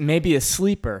as maybe a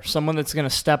sleeper, someone that's going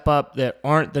to step up that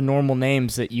aren't the normal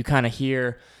names that you kind of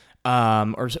hear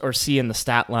or see in the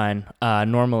stat line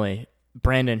normally?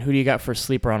 Brandon, who do you got for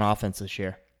sleeper on offense this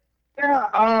year?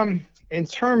 Yeah, in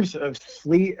terms of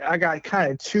sleep, I got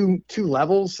kind of two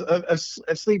levels of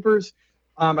sleepers.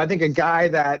 I think a guy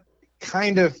that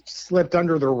kind of slipped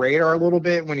under the radar a little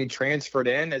bit when he transferred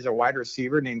in as a wide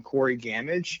receiver named Corey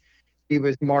Gamage. He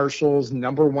was Marshall's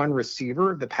number one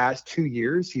receiver the past 2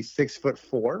 years. He's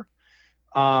 6'4".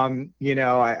 I don't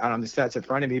have the stats in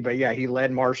front of me, but yeah, he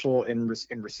led Marshall in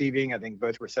receiving, I think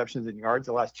both receptions and yards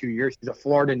the last 2 years. He's a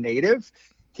Florida native.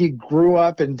 He grew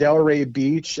up in Delray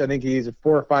Beach. I think he's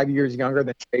 4 or 5 years younger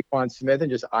than Traquan Smith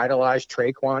and just idolized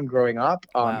Traquan growing up.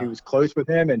 Wow. He was close with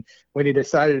him. And when he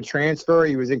decided to transfer,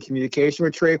 he was in communication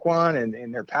with Traquan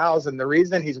and their pals. And the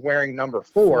reason he's wearing number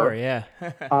four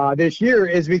this year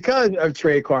is because of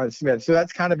Traquan Smith. So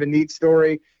that's kind of a neat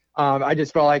story. I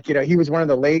just felt like, he was one of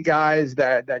the late guys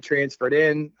that transferred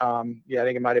in. I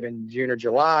think it might have been June or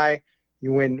July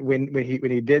when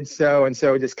he did so. And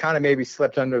so it just kind of maybe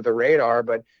slipped under the radar,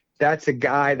 but that's a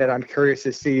guy that I'm curious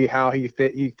to see how he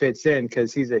fits in,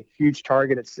 because he's a huge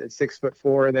target at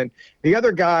 6'4". And then the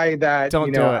other guy that,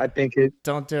 I think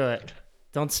don't do it.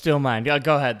 Don't steal mine.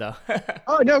 Go ahead though.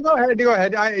 Oh no, go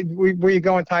ahead. Were you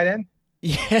going tight end?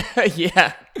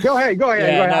 Yeah. Go ahead.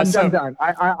 Yeah, I'm done.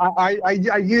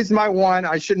 I used my one.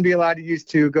 I shouldn't be allowed to use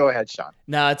two. Go ahead, Sean.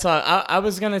 No, it's all. I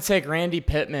was gonna take Randy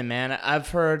Pittman, man. I've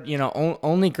heard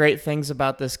only great things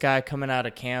about this guy coming out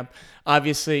of camp.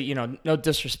 Obviously, no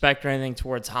disrespect or anything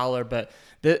towards Holler, but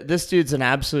this dude's an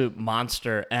absolute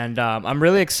monster, and I'm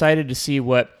really excited to see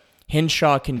what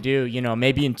Hinshaw can do.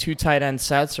 Maybe in 2 tight end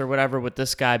sets or whatever with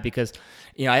this guy, because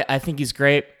I think he's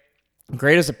great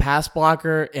as a pass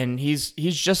blocker, and he's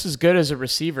just as good as a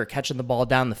receiver catching the ball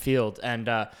down the field. And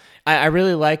I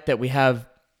really like that we have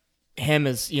him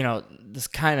as, this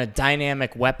kind of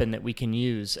dynamic weapon that we can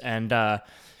use. And,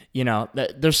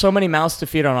 there's so many mouths to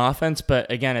feed on offense, but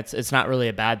again, it's not really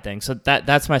a bad thing. So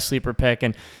that's my sleeper pick.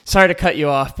 And sorry to cut you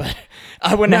off, but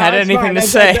I wouldn't have had anything to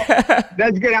say.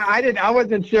 That's good. I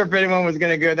wasn't sure if anyone was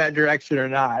going to go that direction or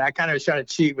not. I kind of was trying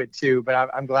to cheat with 2, but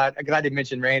I'm glad you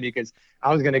mentioned Randy, because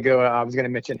I was going to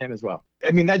mention him as well. I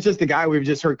mean, that's just the guy we've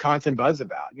just heard constant buzz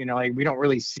about. We don't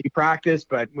really see practice,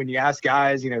 but when you ask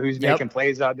guys, who's making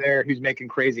plays out there, who's making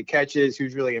crazy catches,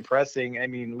 who's really impressing. I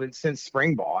mean, since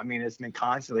spring ball, it's been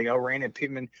constantly, Randy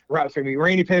Pittman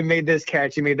made this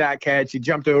catch, he made that catch, he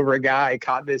jumped over a guy, he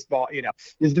caught this ball.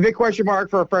 There's the big question mark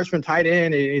for a freshman tight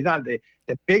end. He's not the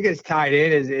biggest tight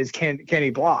end is can he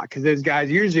block? Because those guys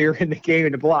usually are in the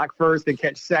game to block first and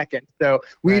catch second. So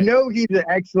we know he's an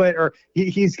excellent, or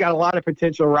he's got a lot of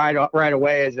potential right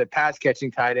away as a pass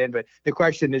catching tight end. But the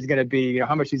question is going to be,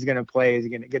 how much he's going to play. Is he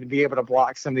going to be able to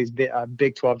block some of these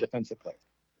Big 12 defensive plays?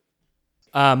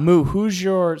 Moo, who's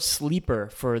your sleeper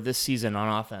for this season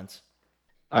on offense?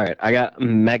 All right, I got a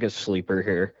mega sleeper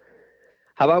here.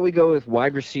 How about we go with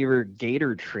wide receiver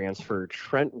Gator transfer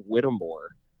Trent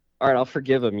Whittemore? All right, I'll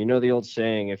forgive him. The old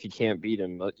saying, if you can't beat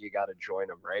him, you got to join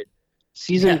him, right?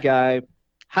 Seasoned guy,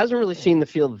 hasn't really seen the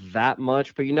field that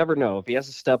much, but you never know. If he has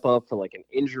to step up for like an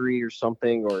injury or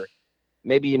something, or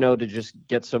maybe, to just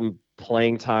get some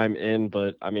playing time in.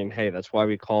 But, hey, that's why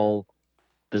we call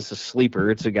this a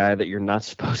sleeper. It's a guy that you're not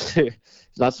supposed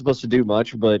to do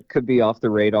much, but could be off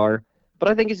the radar. But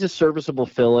I think he's a serviceable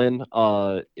fill-in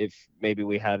if maybe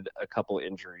we had a couple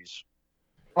injuries.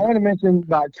 I want to mention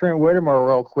about Trent Whittemore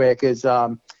real quick is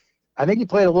I think he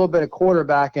played a little bit of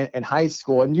quarterback in high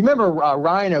school. And you remember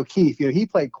Ryan O'Keefe, he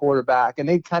played quarterback, and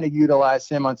they kind of utilized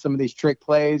him on some of these trick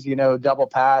plays, double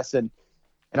pass and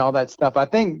all that stuff. I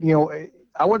think,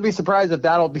 I wouldn't be surprised if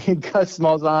that'll be Gus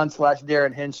Malzahn /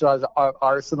 Darren Henshaw's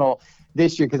arsenal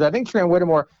this year, because I think Trent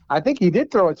Whittemore, he did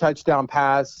throw a touchdown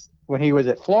pass when he was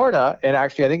at Florida, and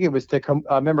actually I think it was to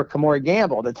remember Kamori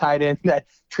Gamble, the tight end that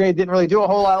Trey didn't really do a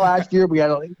whole lot last year. We had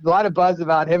a lot of buzz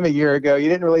about him a year ago. He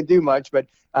didn't really do much, but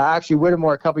actually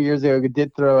Whittemore a couple years ago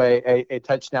did throw a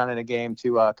touchdown in a game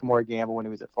to Kamori Gamble when he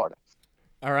was at Florida.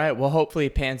 All right, well, hopefully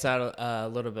it pans out a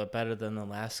little bit better than the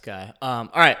last guy. All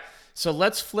right, so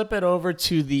let's flip it over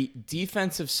to the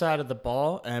defensive side of the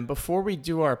ball, and before we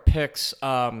do our picks,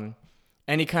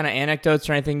 any kind of anecdotes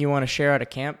or anything you want to share out of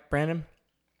camp, Brandon?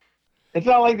 It's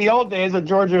not like the old days of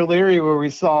George O'Leary where we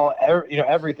saw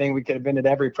everything. We could have been at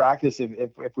every practice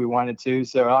if we wanted to.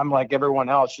 So I'm like everyone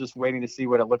else, just waiting to see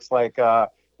what it looks like when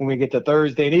we get to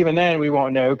Thursday. And even then, we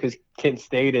won't know because Kent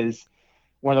State is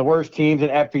one of the worst teams in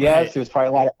FBS. Right. There's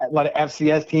probably a lot of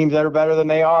FCS teams that are better than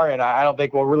they are, and I don't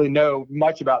think we'll really know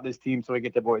much about this team until we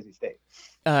get to Boise State.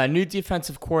 New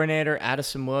defensive coordinator,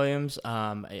 Addison Williams.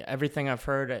 Everything I've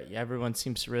heard, everyone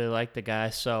seems to really like the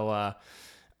guy. So,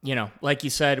 like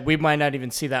you said, we might not even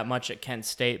see that much at Kent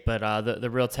State, but the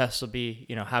real test will be,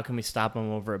 how can we stop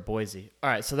him over at Boise?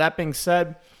 All right, so that being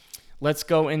said, let's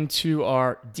go into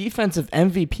our defensive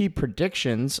MVP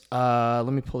predictions. Let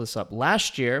me pull this up.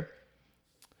 Last year,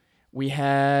 we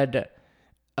had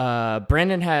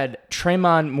Brandon had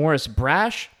Tremont Morris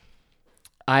Brash.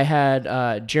 I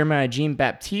had Jeremiah Jean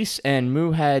Baptiste, and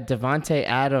Moo had Devontae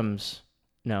Adams.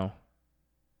 No.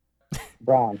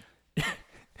 Brown.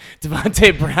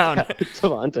 Devontae Brown.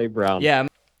 Devontae Brown. Yeah.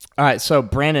 All right, so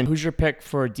Brandon, who's your pick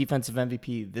for defensive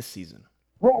MVP this season?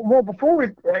 Well, before we,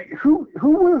 who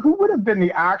would have been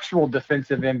the actual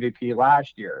defensive MVP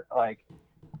last year? Like,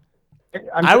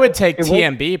 I would take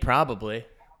TMB probably.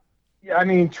 I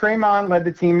mean, Tremont led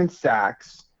the team in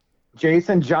sacks.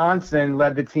 Jason Johnson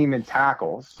led the team in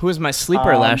tackles. Who was my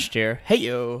sleeper last year? Hey,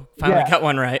 yo. Finally got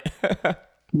one right.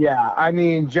 Yeah, I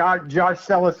mean, Josh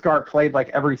Seliscar played like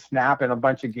every snap in a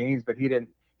bunch of games, but he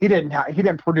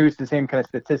didn't produce the same kind of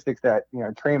statistics that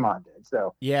Tremont did.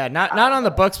 So yeah, not on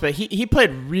the books, but he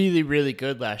played really, really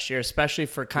good last year, especially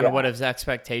for kind of what his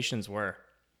expectations were.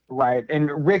 Right,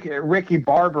 and Ricky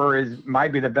Barber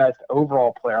might be the best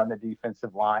overall player on the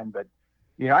defensive line, but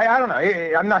I don't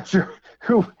know. I'm not sure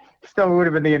who still would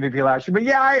have been the MVP last year. But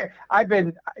yeah, I've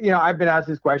been asked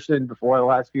this question before the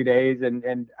last few days,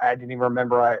 and I didn't even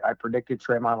remember I predicted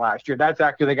Tremont last year. That's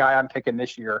actually the guy I'm picking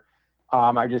this year.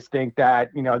 I just think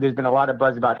that there's been a lot of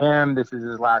buzz about him. This is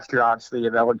his last year, obviously,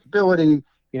 of eligibility.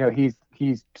 He's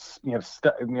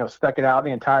stuck it out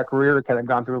the entire career. Kind of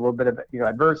gone through a little bit of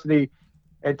adversity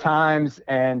at times,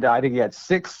 and I think he had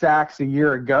 6 sacks a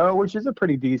year ago, which is a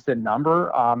pretty decent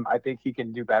number. I think he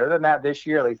can do better than that this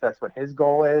year. At least that's what his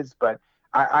goal is. But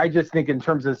I just think in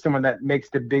terms of someone that makes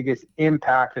the biggest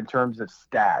impact in terms of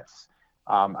stats,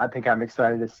 I think I'm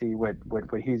excited to see what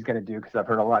he's going to do, because I've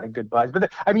heard a lot of good buzz.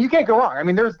 But I mean, you can't go wrong. I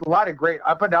mean, there's a lot of great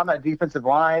up and down that defensive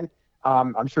line.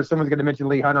 I'm sure someone's going to mention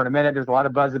Lee Hunter in a minute. There's a lot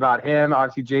of buzz about him.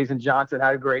 Obviously, Jason Johnson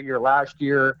had a great year last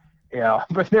year.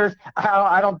 But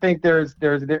I don't think there's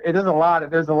a lot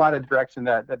of direction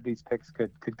that these picks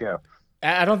could go.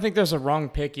 I don't think there's a wrong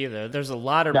pick either. There's a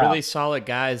lot of really solid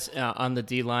guys on the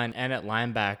D line and at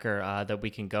linebacker that we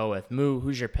can go with. Moo,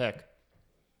 who's your pick?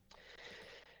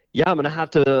 Yeah, I'm gonna have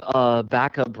to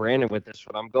back up Brandon with this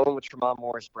one. I'm going with Tremont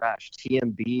Morris Brash,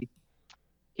 TMB.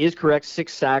 He is correct,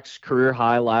 6 sacks, career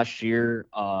high last year,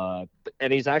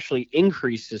 and he's actually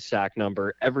increased his sack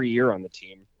number every year on the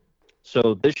team.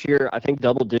 So this year, I think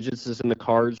double digits is in the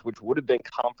cards, which would have been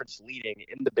conference leading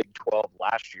in the Big 12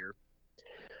 last year.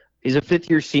 He's a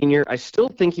 5th-year senior. I still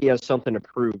think he has something to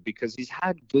prove, because he's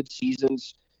had good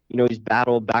seasons. He's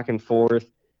battled back and forth.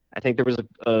 I think there was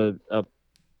a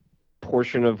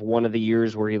portion of one of the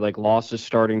years where he lost his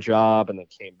starting job and then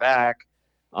came back.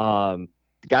 The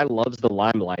guy loves the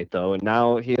limelight, though, and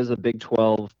now he has a Big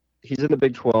 12. He's in the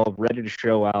Big 12, ready to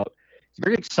show out. He's a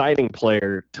very exciting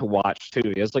player to watch,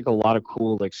 too. He has, a lot of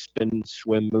cool, spin,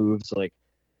 swim moves. He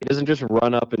doesn't just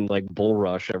run up and, bull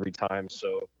rush every time.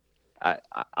 So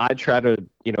I try to,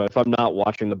 if I'm not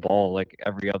watching the ball like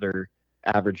every other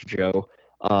average Joe,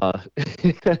 I'm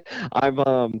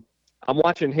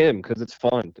watching him because it's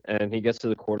fun, and he gets to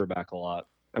the quarterback a lot.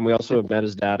 And we also met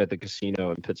his dad at the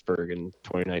casino in Pittsburgh in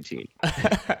 2019.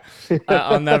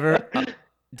 I'll never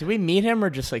do we meet him or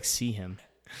just, see him?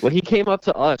 Well, he came up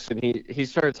to us and he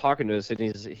started talking to us, and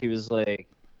he was like,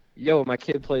 "Yo, my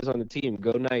kid plays on the team.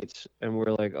 Go Knights!" And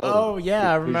we're like, "Oh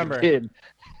yeah, I remember." Kid?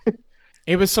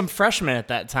 It was some freshman at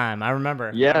that time. I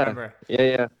remember.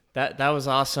 Yeah. That was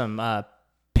awesome.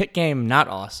 Pitt game, not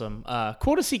awesome.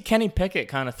 Cool to see Kenny Pickett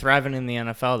kind of thriving in the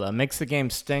NFL though. Makes the game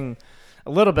sting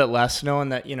a little bit less, knowing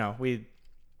that we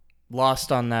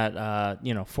lost on that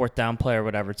 4th down play or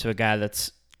whatever to a guy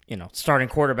that's starting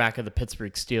quarterback of the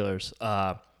Pittsburgh Steelers.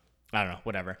 I don't know,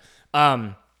 whatever.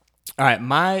 All right,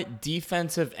 my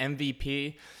defensive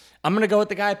MVP, I'm going to go with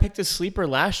the guy I picked as sleeper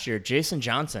last year, Jason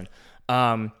Johnson.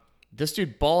 This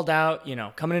dude balled out,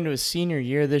 coming into his senior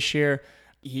year this year.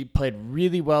 He played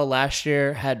really well last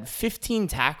year, had 15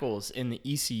 tackles in the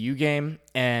ECU game,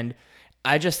 and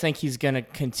I just think he's going to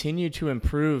continue to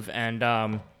improve. And,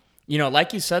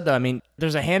 like you said, though, I mean,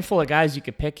 there's a handful of guys you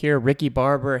could pick here, Ricky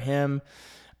Barber, him,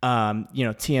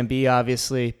 TMB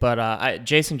obviously, but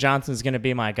Jason Johnson's going to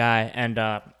be my guy, and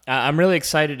I'm really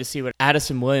excited to see what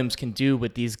Addison Williams can do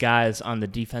with these guys on the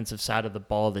defensive side of the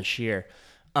ball this year.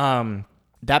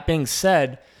 That being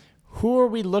said, Who are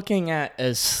we looking at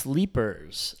as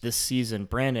sleepers this season,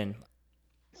 Brandon?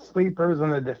 Sleepers on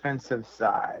the defensive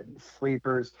side.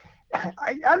 Sleepers.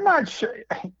 I'm not sure.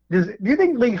 Do you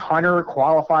think Lee Hunter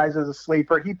qualifies as a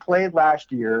sleeper? He played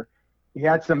last year. He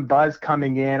had some buzz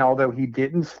coming in, although he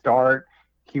didn't start.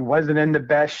 He wasn't in the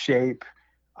best shape.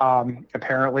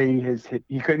 Apparently,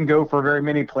 he couldn't go for very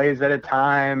many plays at a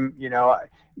time.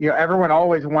 Everyone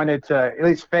always wanted to. At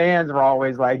least fans were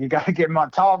always like, "You got to get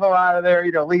Montalvo out of there."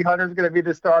 Lee Hunter's going to be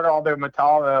the starter, although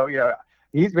Montalvo,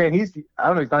 he's I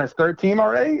don't know, he's on his third team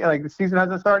already. Like the season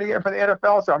hasn't started yet for the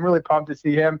NFL, so I'm really pumped to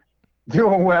see him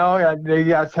doing well. He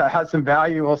has some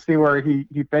value. We'll see where he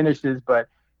finishes, but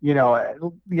Lee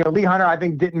Hunter, I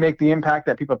think, didn't make the impact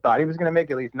that people thought he was going to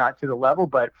make, at least not to the level.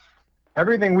 But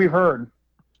everything we've heard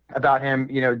about him,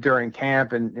 during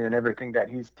camp and everything, that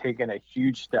he's taken a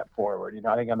huge step forward.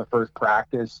 I think on the first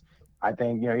practice, I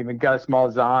think, even Gus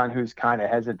Malzahn, who's kind of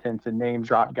hesitant to name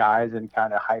drop guys and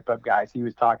kind of hype up guys, he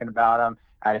was talking about him.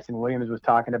 Addison Williams was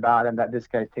talking about him, that this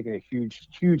guy's taking a huge,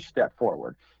 huge step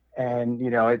forward. And,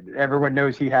 everyone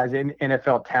knows he has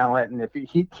NFL talent. And if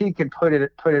he can put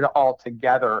it all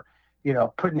together,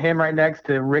 putting him right next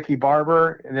to Ricky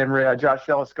Barber and then Josh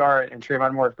Delascar and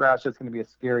Trayvon Morris-Brown, that's going to be a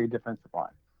scary defensive line.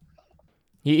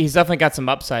 He's definitely got some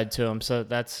upside to him, so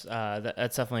that's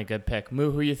definitely a good pick.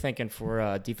 Moo, who are you thinking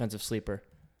for defensive sleeper?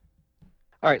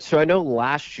 All right, so I know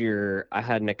last year I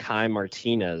had Nakai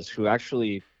Martinez, who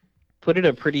actually put in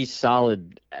a pretty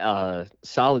solid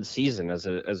season as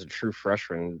a true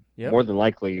freshman. Yep. More than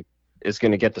likely is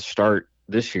going to get the start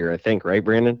this year, I think, right,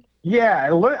 Brandon? Yeah,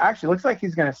 it looks like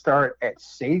he's going to start at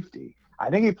safety.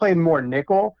 I think he played more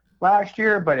nickel last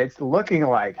year, but it's looking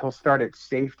like he'll start at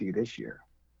safety this year.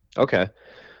 Okay.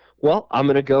 Well, I'm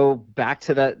going to go back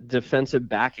to that defensive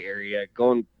back area,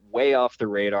 going way off the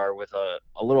radar with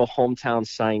a little hometown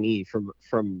signee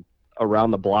from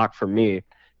around the block from me,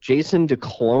 Jason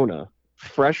DeClona,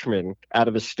 freshman out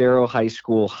of Estero High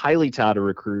School, highly touted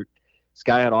recruit. This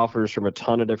guy had offers from a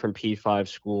ton of different P5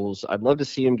 schools. I'd love to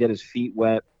see him get his feet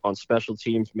wet on special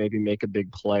teams, maybe make a big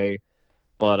play.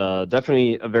 But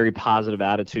definitely a very positive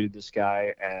attitude, this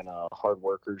guy, and a hard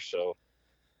worker. So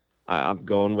I'm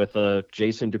going with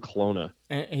Jason DeClona.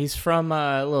 He's from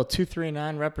a little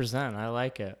 239 represent. I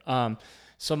like it.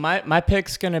 So my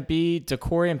pick's going to be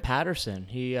DeCorian Patterson.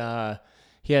 He had,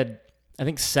 I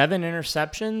think, 7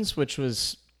 interceptions, which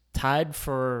was tied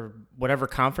for whatever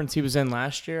conference he was in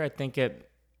last year. I think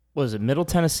was it Middle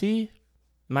Tennessee?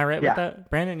 Am I right with that,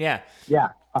 Brandon? Yeah. Yeah.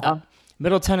 Uh-huh.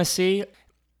 Middle Tennessee.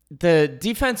 The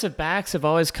defensive backs have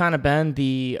always kind of been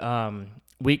the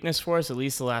weakness for us, at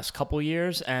least the last couple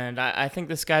years, and I think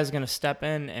this guy's going to step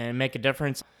in and make a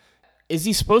difference. Is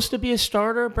he supposed to be a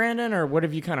starter, Brandon, or what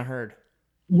have you kind of heard?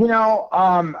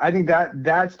 I think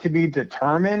that's to be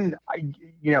determined.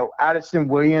 Addison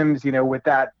Williams,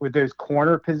 with those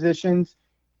corner positions,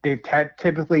 they've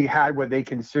typically had what they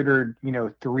considered,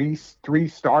 three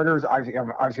starters.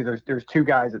 Obviously, there's 2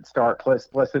 guys that start plus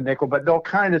the nickel, but they'll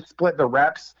kind of split the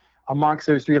reps amongst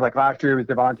those 3. Like last year, it was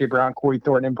Devontae Brown, Corey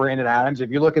Thornton, and Brandon Adams. If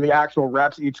you look at the actual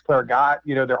reps each player got,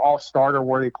 they're all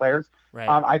starter-worthy players. Right.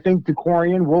 I think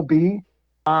DeCorian will be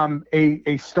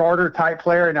a starter-type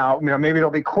player. Now, maybe it'll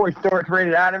be Corey Thornton,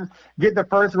 Brandon Adams, get the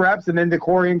first reps, and then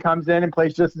DeCorian comes in and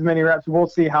plays just as many reps. We'll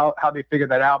see how they figure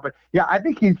that out. But, yeah, I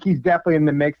think he's definitely in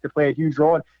the mix to play a huge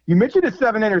role. And you mentioned his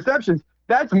 7 interceptions.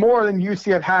 That's more than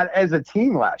UCF had as a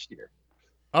team last year.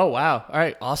 Oh, wow. All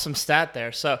right, awesome stat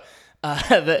there. So,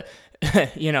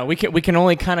 we can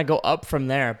only kind of go up from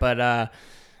there, but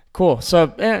cool.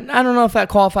 So I don't know if that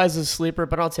qualifies as a sleeper,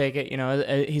 but I'll take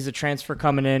it. He's a transfer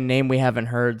coming in, name we haven't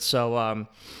heard, so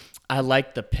I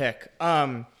like the pick.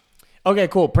 Okay,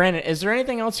 cool. Brandon, is there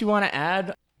anything else you want to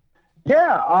add?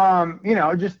 Yeah,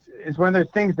 just it's one of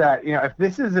those things that if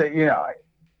this is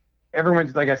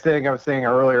everyone's, like I was saying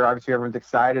earlier, obviously everyone's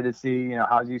excited to see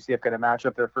how's UCF going to match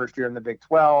up their first year in the Big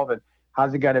 12 and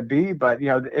how's it going to be? But,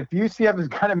 if UCF is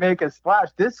going to make a splash,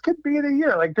 this could be the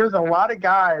year. Like, there's a lot of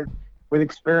guys with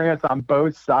experience on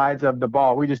both sides of the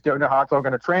ball. We just don't know how it's all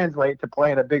going to translate to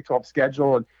playing a Big 12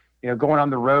 schedule and, going on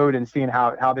the road and seeing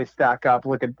how they stack up.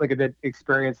 Look at the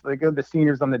experience. Look at the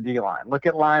seniors on the D-line. Look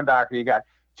at linebacker. You got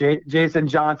Jason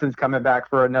Johnson's coming back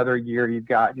for another year. You've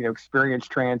got, experienced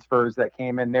transfers that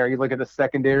came in there. You look at the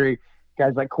secondary.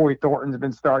 Guys like Corey Thornton's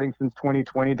been starting since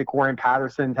 2020. DeCorian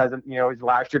Patterson hasn't, his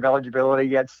last year of eligibility.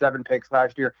 He had 7 picks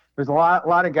last year. There's a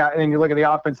lot of guys. And then you look at the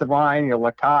offensive line,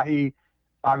 Lakahi,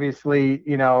 obviously,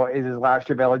 is his last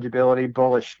year of eligibility.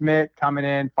 Bullish Schmidt coming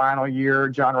in, final year.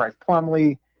 John Rice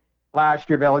Plumlee, last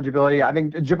year of eligibility. I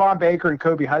think Javon Baker and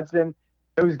Kobe Hudson,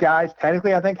 those guys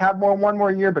technically, I think, have one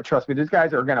more year, but trust me, those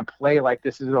guys are going to play like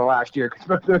this is their last year because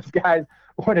most of those guys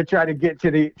want to try to get to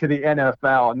the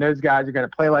NFL, and those guys are going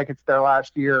to play like it's their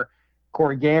last year.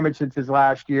 Corey Gamage, it's his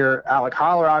last year. Alec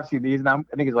Holler, obviously, I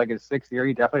think he's like his 6th year.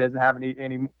 He definitely doesn't have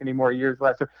any more years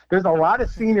left. So there's a lot of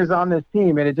seniors on this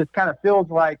team, and it just kind of feels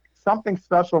like something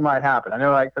special might happen. I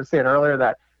know, like I said earlier,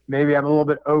 that maybe I'm a little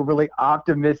bit overly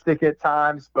optimistic at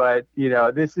times, but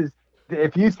this is.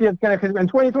 If you see it's going to, because in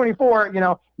 2024,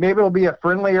 maybe it'll be a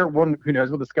friendlier one. Who knows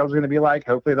what the schedule's going to be like?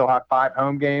 Hopefully they'll have 5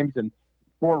 home games and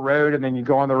 4 road, and then you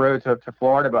go on the road to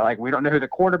Florida. But like, we don't know who the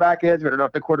quarterback is. We don't know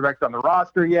if the quarterback's on the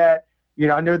roster yet.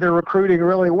 I know they're recruiting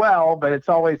really well, but it's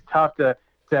always tough to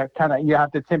kind of, you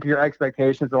have to temper your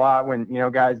expectations a lot when,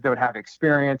 guys don't have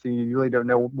experience and you really don't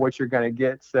know what you're going to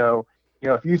get. So,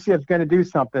 if UCF's going to do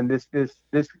something, this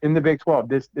in the Big 12,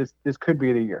 this could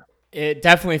be the year. It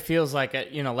definitely feels like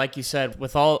it, like you said,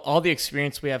 with all the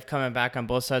experience we have coming back on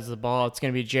both sides of the ball, it's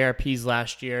going to be JRP's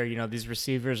last year. These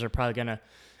receivers are probably going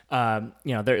to,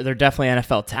 they're definitely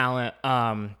NFL talent.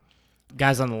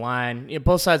 Guys on the line,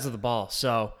 both sides of the ball.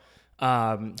 So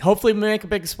hopefully we make a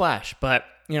big splash. But,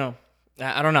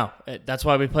 I don't know. That's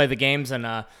why we play the games, and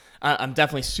I'm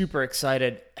definitely super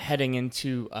excited heading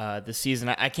into the season.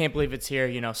 I can't believe it's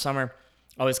here. Summer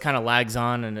always kind of lags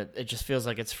on, and it just feels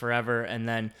like it's forever. And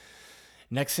then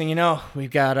next thing you know, we've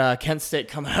got Kent State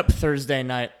coming up Thursday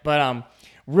night. But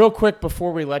real quick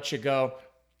before we let you go,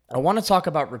 I want to talk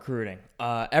about recruiting.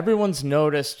 Everyone's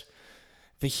noticed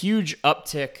the huge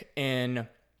uptick in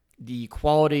the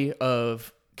quality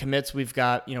of commits we've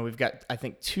got. I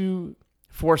think 2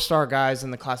 4-star guys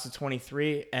in the class of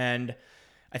 23, and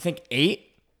I think 8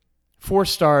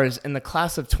 4-stars in the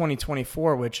class of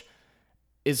 2024, which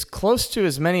is close to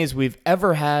as many as we've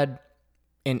ever had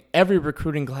in every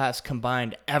recruiting class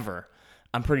combined ever.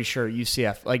 I'm pretty sure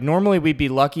UCF. Like, normally we'd be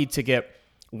lucky to get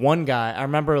one guy. I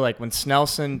remember like when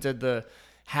Snelson did the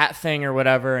hat thing or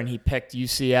whatever, and he picked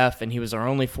UCF, and he was our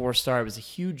only 4-star. It was a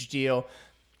huge deal.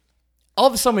 All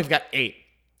of a sudden we've got 8.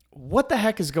 What the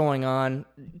heck is going on?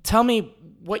 Tell me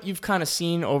what you've kind of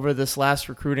seen over this last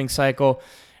recruiting cycle,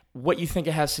 what you think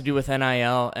it has to do with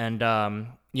NIL, and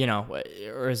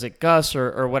or is it Gus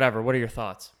or whatever? What are your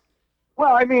thoughts?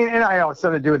 Well, I mean, NIL has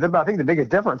something to do with it, but I think the biggest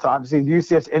difference, obviously, is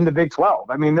UCF's in the Big 12.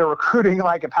 I mean, they're recruiting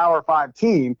like a Power 5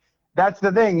 team. That's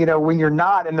the thing, when you're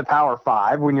not in the Power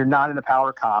 5, when you're not in the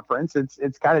Power Conference,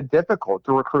 it's kind of difficult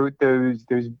to recruit those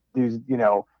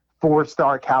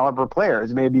 4-star caliber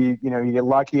players. Maybe, you get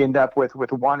lucky, end up with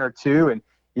 1 or 2, and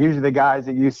usually the guys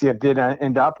that UCF did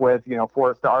end up with,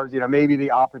 4 stars, maybe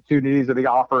the opportunities or the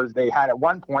offers they had at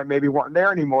one point maybe weren't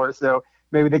there anymore. So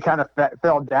maybe they kind of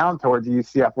fell down towards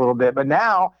UCF a little bit. But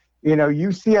now,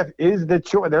 UCF is the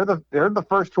choice. They're the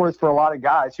first choice for a lot of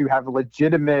guys who have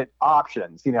legitimate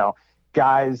options,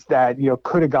 guys that,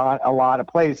 could have gone a lot of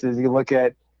places. You look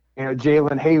at,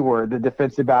 Jalen Hayward, the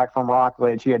defensive back from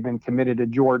Rockledge. He had been committed to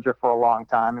Georgia for a long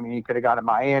time. I mean, he could have gone to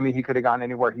Miami. He could have gone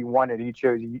anywhere he wanted. He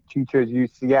chose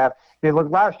UCF. And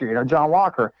look last year, John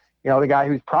Walker, the guy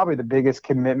who's probably the biggest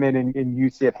commitment in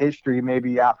UCF history,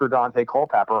 maybe after Dante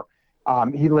Culpepper.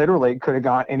 He literally could have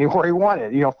gone anywhere he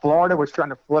wanted. Florida was trying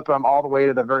to flip him all the way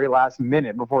to the very last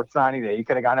minute before signing day. He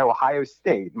could have gone to Ohio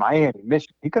State, Miami,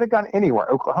 Michigan. He could have gone anywhere,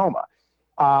 Oklahoma.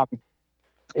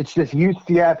 It's just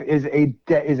UCF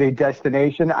is a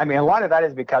destination. I mean, a lot of that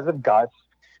is because of Gus.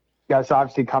 Gus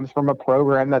obviously comes from a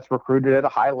program that's recruited at a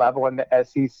high level in the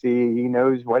SEC. He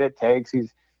knows what it takes.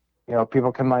 He's,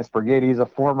 people can forget he's a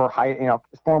former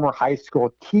high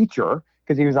school teacher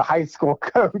because he was a high school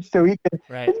coach. So he can.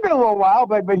 Right. It's been a little while,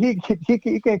 but he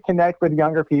can connect with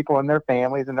younger people and their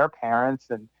families and their parents,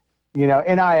 and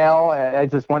NIL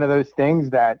is just one of those things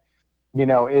that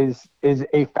is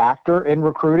a factor in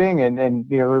recruiting, and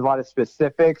there's a lot of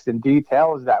specifics and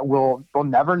details that we'll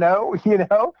never know,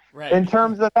 right, in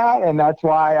terms of that. And that's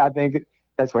why I think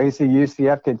that's why you see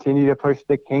UCF continue to push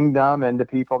the kingdom and the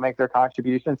people make their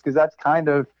contributions, because that's kind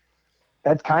of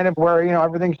where,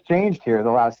 everything's changed here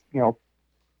the last,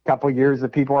 couple of years.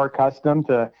 That people are accustomed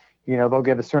to, they'll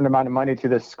give a certain amount of money to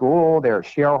the school, they're a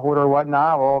shareholder or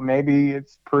whatnot. Well, maybe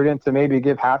it's prudent to maybe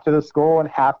give half to the school and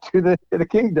half to the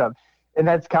kingdom. And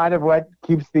that's kind of what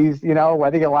keeps these,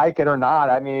 whether you like it or not.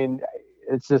 I mean,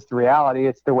 it's just the reality.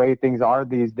 It's the way things are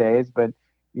these days. But,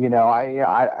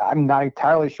 I'm not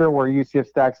entirely sure where UCF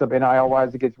stacks up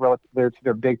NIL-wise against relative to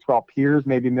their Big 12 peers,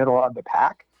 maybe middle of the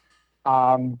pack.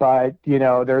 But,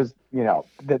 there's,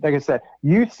 like I said,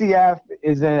 UCF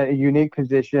is in a unique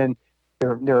position.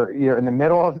 You're in the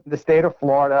middle of the state of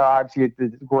Florida. Obviously, the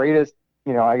greatest,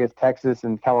 I guess Texas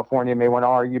and California may want to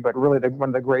argue, but really one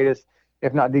of the greatest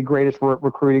if not the greatest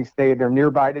recruiting state. They're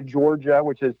nearby to Georgia,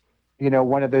 which is,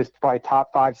 one of those probably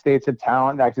top 5 states of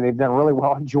talent. Actually, they've done really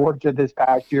well in Georgia this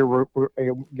past year. We're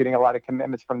getting a lot of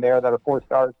commitments from there that are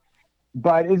 4-stars.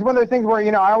 But it's one of those things where,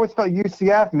 I always felt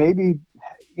UCF maybe,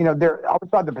 I always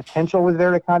thought the potential was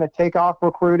there to kind of take off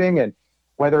recruiting, and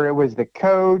whether it was the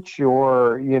coach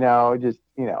or, just,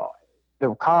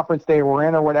 the conference they were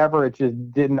in or whatever, it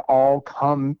just didn't all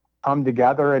come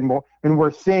together. And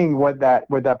we're seeing what that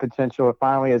potential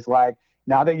finally is like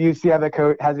now that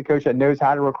UCF has a coach that knows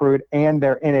how to recruit, and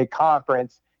they're in a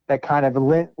conference that kind of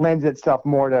lends itself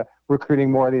more to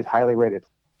recruiting more of these highly rated.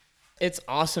 It's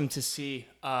awesome to see.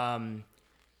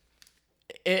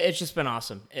 It's just been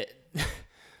awesome.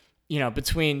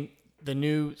 Between the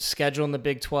new schedule in the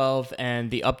Big 12 and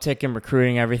the uptick in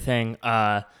recruiting, everything,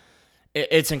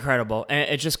 it's incredible. And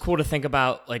it's just cool to think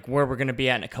about like where we're going to be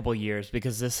at in a couple of years,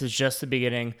 because this is just the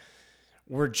beginning.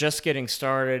 We're just getting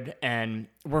started, and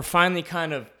we're finally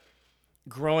kind of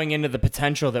growing into the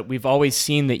potential that we've always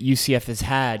seen that UCF has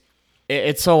had.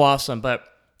 It's so awesome. But,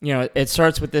 it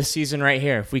starts with this season right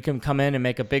here. If we can come in and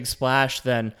make a big splash,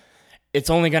 then it's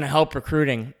only going to help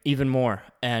recruiting even more.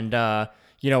 And,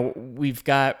 we've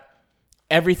got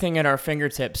everything at our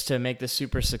fingertips to make this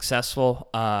super successful.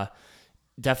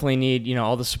 Definitely need,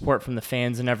 all the support from the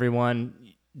fans and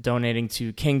everyone donating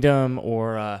to Kingdom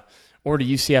or to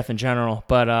UCF in general.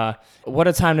 But what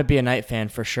a time to be a Knight fan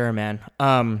for sure, man.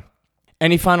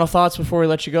 Any final thoughts before we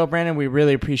let you go, Brandon? We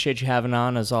really appreciate you having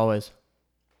on as always.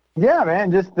 Yeah,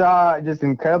 man, just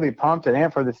incredibly pumped and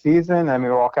amped for the season. I mean,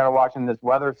 we're all kind of watching this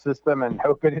weather system and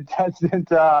hoping it doesn't.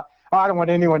 I don't want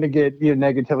anyone to get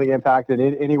negatively impacted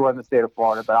anywhere in the state of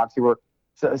Florida, but obviously we're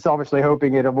selfishly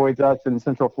hoping it avoids us in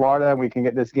Central Florida and we can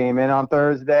get this game in on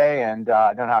Thursday and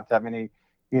don't have to have any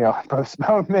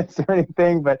postponements or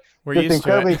anything. But we're just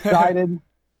incredibly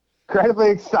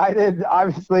excited,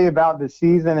 obviously, about the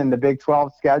season and the Big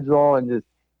 12 schedule, and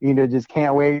just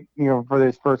can't wait, for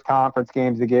those first conference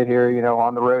games to get here,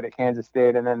 on the road at Kansas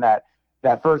State. And then that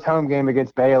first home game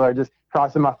against Baylor, just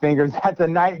crossing my fingers. That's a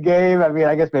night game. I mean,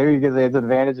 I guess maybe because it's an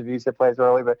advantage if UCF plays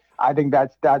early, but I think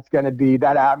that's going to be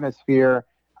that atmosphere.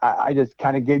 I just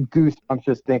kind of get goosebumps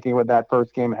just thinking what that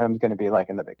first game at home is going to be like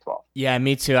in the Big 12. Yeah,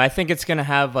 me too. I think it's going to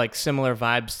have like similar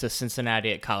vibes to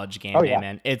Cincinnati at College Game Day,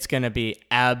 man. It's going to be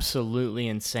absolutely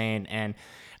insane, and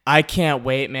I can't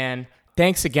wait, man.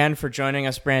 Thanks again for joining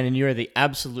us, Brandon. You are the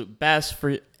absolute best.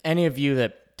 For any of you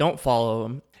that don't follow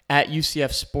him, at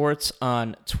UCF Sports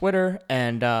on Twitter,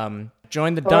 and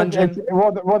join the dungeon.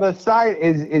 The site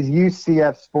is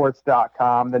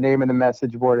UCFsports.com. The name of the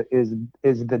message board is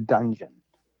the dungeon.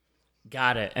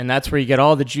 Got it. And that's where you get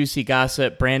all the juicy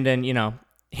gossip. Brandon,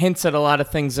 hints at a lot of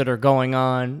things that are going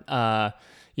on.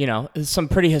 Some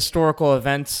pretty historical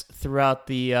events throughout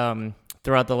the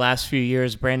last few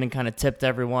years. Brandon kind of tipped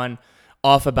everyone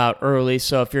off about early.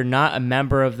 So if you're not a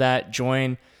member of that,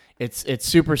 join. It's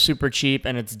super, super cheap,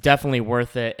 and it's definitely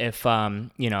worth it if you're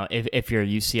a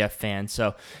UCF fan.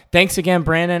 So thanks again,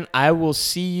 Brandon. I will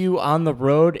see you on the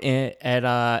road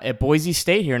at Boise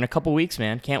State here in a couple weeks,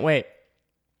 man. Can't wait.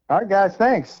 All right, guys.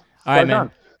 Thanks. All right,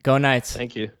 man. Go Knights.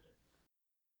 Thank you.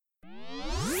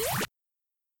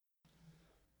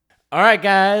 All right,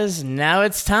 guys. Now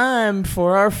it's time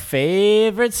for our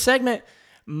favorite segment,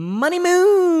 Money Moves.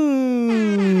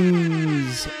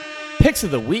 Picks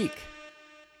of the week.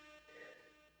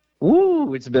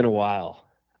 Woo, it's been a while.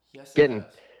 Yes, Getting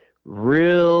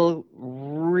real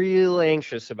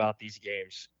anxious about these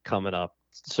games coming up.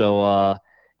 So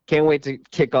can't wait to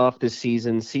kick off this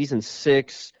season. Season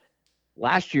 6.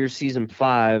 Last year, season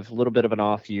 5, a little bit of an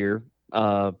off year,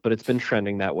 but it's been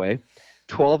trending that way.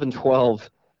 12-12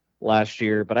 last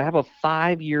year, but I have a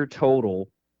 5-year total,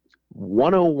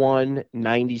 101,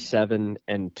 97,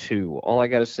 and 2. All I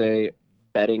got to say,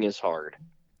 betting is hard.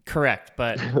 Correct,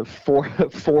 but four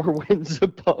wins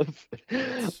above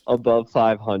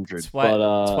 500. That's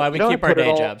why we keep our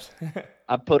day jobs.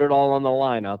 I put it all on the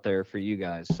line out there for you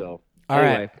guys. So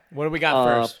anyway, right, what do we got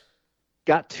first?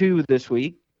 Got 2 this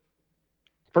week.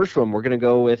 First one, we're gonna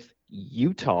go with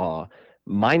Utah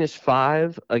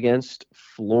 -5 against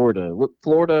Florida.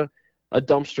 Florida, a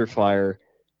dumpster fire,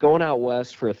 going out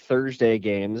west for a Thursday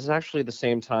game. This is actually the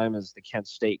same time as the Kent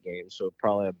State game, so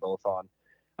probably have both on.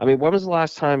 I mean, when was the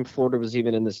last time Florida was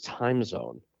even in this time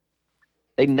zone?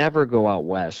 They never go out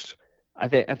west. I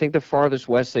think the farthest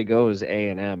west they go is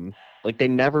A&M. Like, they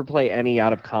never play any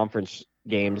out-of-conference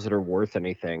games that are worth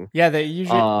anything. Yeah, they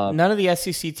usually none of the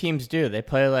SEC teams do. They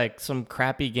play like some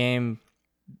crappy game.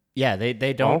 Yeah,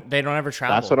 they don't ever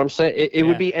travel. That's what I'm saying. It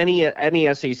would be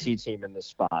any SEC team in this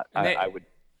spot. I would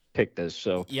pick this.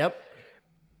 So yep.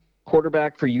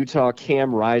 Quarterback for Utah,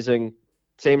 Cam Rising,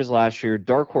 same as last year.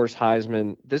 Dark horse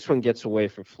Heisman. This one gets away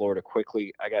from Florida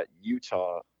quickly. I got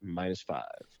Utah -5.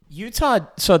 Utah,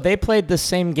 so they played the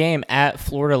same game at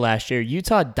Florida last year.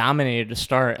 Utah dominated to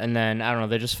start, and then, I don't know,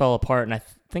 they just fell apart, and I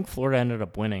think Florida ended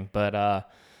up winning. But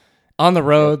on the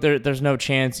road, there's no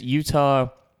chance. Utah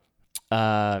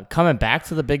coming back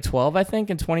to the Big 12, I think,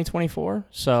 in 2024.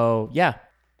 So, yeah,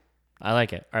 I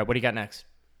like it. All right, what do you got next?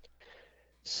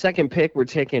 Second pick, we're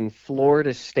taking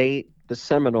Florida State, the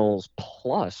Seminoles,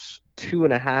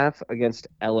 +2.5 against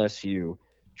LSU.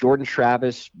 Jordan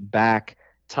Travis back.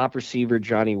 Top receiver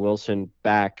Johnny Wilson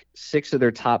back. 6 of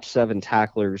their top 7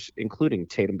 tacklers, including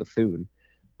Tatum Bethune,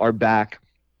 are back.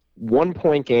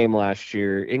 1-point game last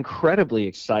year. Incredibly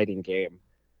exciting game.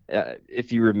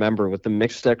 If you remember, with the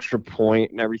mixed extra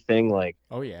point and everything, like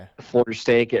Oh, yeah. Florida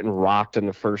State getting rocked in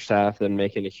the first half, then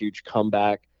making a huge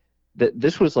comeback.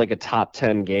 This was like a top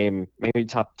 10 game, maybe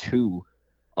top 2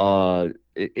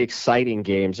 exciting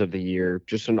games of the year,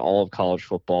 just in all of college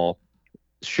football.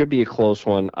 Should be a close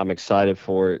one. I'm excited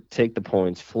for it. Take the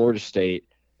points. Florida State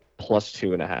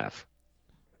 +2.5.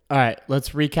 All right, let's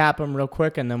recap them real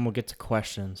quick, and then we'll get to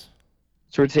questions.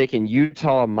 So we're taking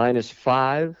Utah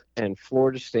 -5 and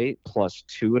Florida State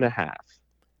 +2.5.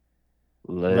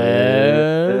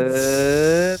 Let's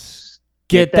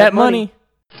get that money.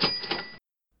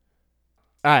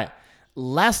 All right,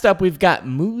 last up, we've got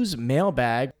Moo's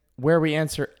Mailbag, where we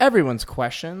answer everyone's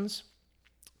questions.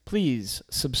 Please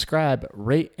subscribe,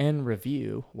 rate, and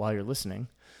review while you're listening.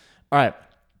 All right,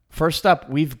 first up,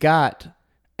 we've got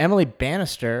Emily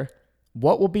Bannister.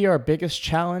 What will be our biggest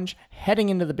challenge heading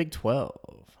into the Big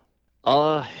 12?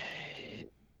 Honestly,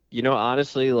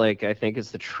 like, I think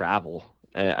it's the travel.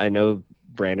 I know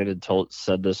Brandon had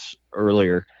said this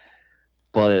earlier,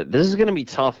 but this is going to be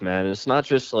tough, man. It's not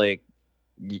just like,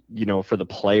 for the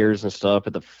players and stuff,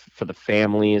 but for the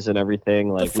families and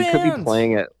everything. Like, we could be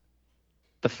playing at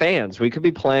the fans. We could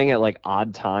be playing at like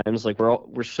odd times. Like,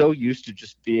 we're so used to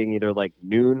just being either like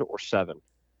noon or 7,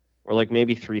 or like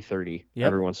maybe 3:30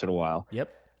 every once in a while. Yep.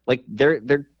 Like,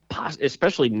 they're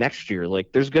especially next year.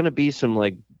 Like, there's gonna be some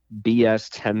like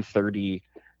BS 10:30,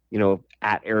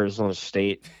 at Arizona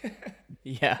State.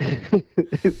 Yeah.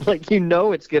 Like,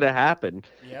 it's gonna happen.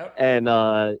 Yep. And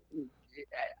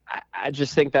I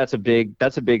just think that's a big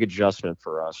adjustment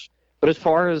for us. But as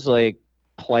far as like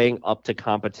playing up to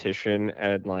competition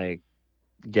and like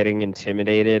getting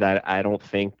intimidated, I don't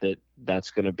think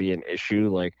that's going to be an issue.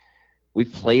 Like,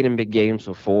 we've played in big games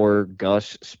before.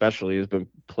 Gus especially has been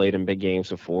played in big games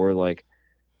before. Like,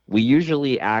 we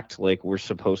usually act like we're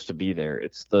supposed to be there.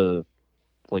 It's the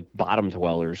like bottom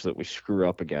dwellers that we screw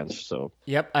up against. So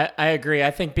yep, I agree.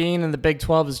 I think being in the Big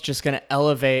 12 is just going to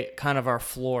elevate kind of our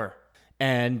floor.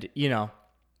 And,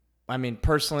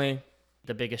 personally,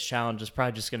 the biggest challenge is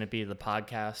probably just going to be the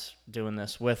podcast, doing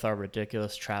this with our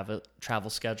ridiculous travel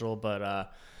schedule.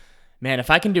 But, man, if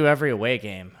I can do every away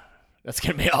game, that's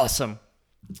going to be awesome.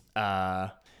 It's going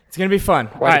to be fun.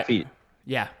 Quite a feat.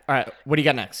 Yeah. All right. What do you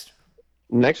got next?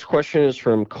 Next question is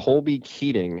from Colby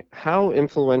Keating. How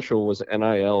influential was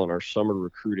NIL in our summer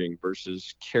recruiting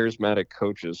versus charismatic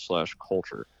coaches /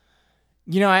 culture?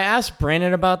 I asked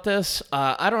Brandon about this.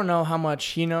 I don't know how much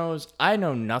he knows. I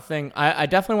know nothing. I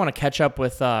definitely want to catch up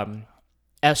with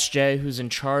SJ, who's in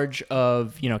charge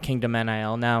of, Kingdom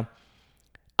NIL now.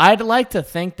 I'd like to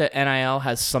think that NIL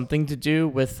has something to do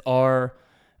with our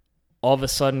all of a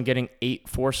sudden getting 8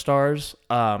 4-stars.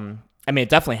 It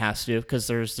definitely has to, because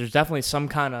there's definitely some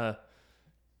kind of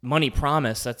money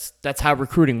promise. That's how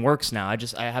recruiting works now. I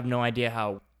have no idea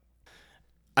how.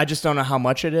 I just don't know how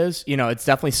much it is. It's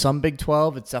definitely some Big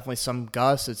 12. It's definitely some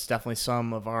Gus. It's definitely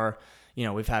some of our,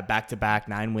 we've had back-to-back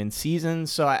 9-win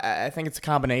seasons. So I think it's a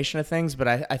combination of things, but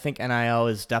I think NIL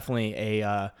is definitely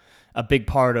a big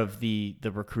part of the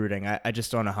recruiting. I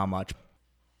just don't know how much.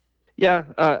 Yeah,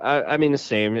 the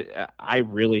same. I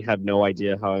really have no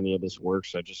idea how any of this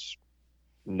works. I just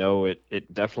know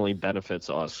it definitely benefits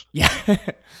us. Yeah.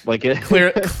 Like,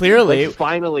 clearly, like,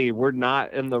 finally, we're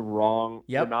not in the wrong.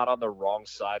 Yep. We're not on the wrong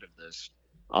side of this.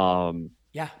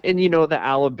 Yeah. And the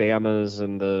Alabamas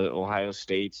and the Ohio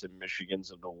States and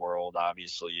Michigans of the world,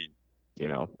 obviously,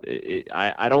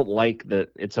 I don't like that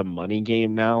it's a money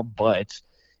game now. But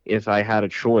if I had a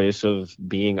choice of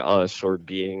being us or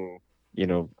being,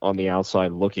 on the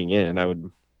outside looking in, I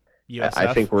would. USF.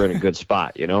 I think we're in a good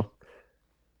spot.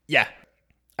 Yeah.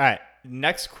 All right.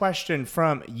 Next question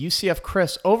from UCF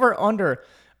Chris. Over under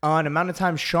on amount of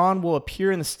time Sean will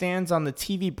appear in the stands on the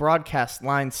TV broadcast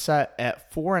line set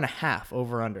at 4.5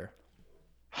 over under.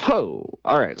 Oh,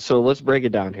 all right. So let's break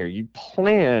it down here. You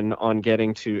plan on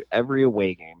getting to every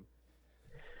away game.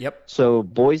 Yep. So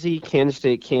Boise, Kansas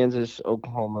State, Kansas,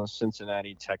 Oklahoma,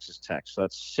 Cincinnati, Texas Tech. So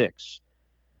that's 6.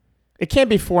 It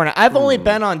can't be 4. And I've only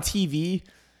been on TV,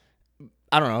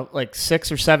 I don't know, like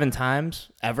 6 or 7 times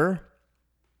ever.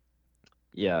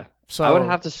 Yeah. So I would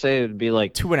have to say it would be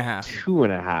like 2.5.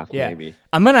 2.5 Yeah. maybe.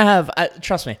 I'm gonna have.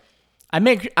 Trust me, I'm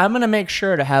gonna make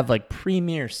sure to have like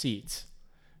premier seats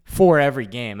for every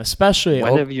game, especially.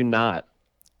 When have you not?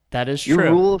 That is Your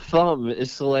true. rule of thumb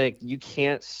is to like you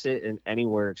can't sit in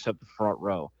anywhere except the front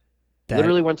row.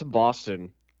 Literally went to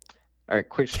Boston. All right,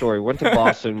 quick story. Went to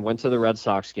Boston, went to the Red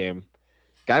Sox game.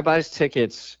 Guy buys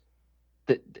tickets,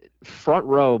 the front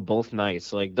row both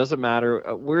nights. Like, doesn't matter.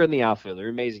 We're in the outfield. They're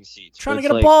amazing seats. Trying to But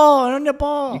get it's a ball on the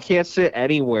ball. You can't sit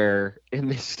anywhere in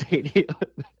this stadium.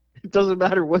 It doesn't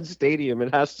matter what stadium.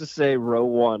 It has to say row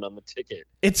 1 on the ticket.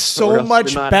 It's or so else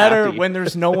much they're not better happy. when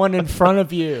there's no one in front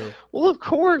of you. Well, of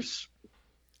course.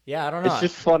 Yeah, I don't know. It's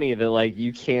just funny that like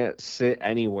you can't sit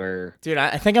anywhere. Dude,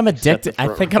 I think I'm addicted. the I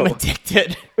front think I'm row.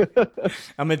 addicted.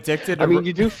 I'm addicted. I mean,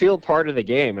 you do feel part of the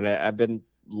game, and I've been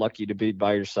lucky to be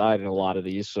by your side in a lot of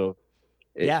these, so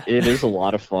Yeah. it is a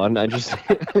lot of fun. I just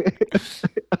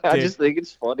I just think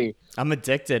it's funny. I'm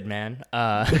addicted, man.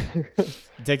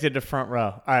 Addicted to front row.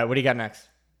 All right, what do you got next?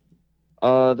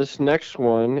 This next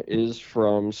one is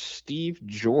from Steve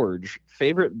George.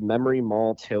 Favorite memory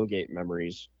mall tailgate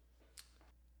memories.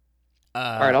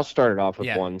 All right, I'll start it off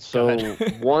with one. So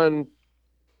one,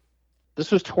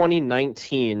 this was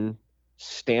 2019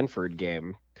 Stanford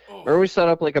game. Remember we set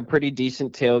up like a pretty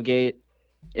decent tailgate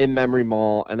in Memory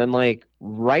Mall, and then like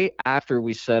right after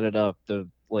we set it up, the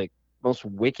like most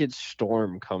wicked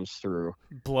storm comes through,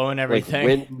 blowing everything,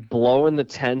 like wind blowing the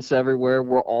tents everywhere.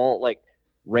 We're all like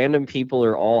random people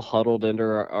are all huddled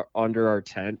under our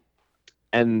tent.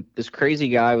 And this crazy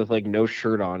guy with like no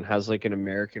shirt on has like an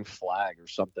American flag or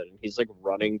something. He's like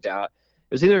running down. It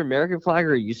was either American flag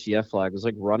or a UCF flag. It was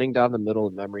like running down the middle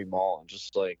of Memory Mall and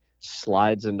just like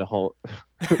slides into home,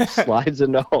 slides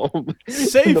into home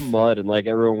in the mud, and like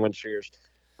everyone went cheers.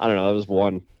 I don't know. That was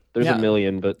one. There's a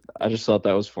million, but I just thought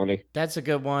that was funny. That's a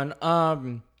good one.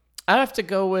 I'd have to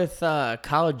go with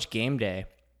college game day.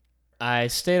 I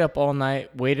stayed up all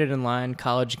night, waited in line,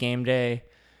 college game day.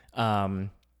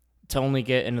 To only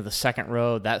get into the second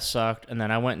row. That sucked. And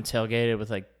then I went and tailgated with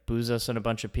like Boozas and a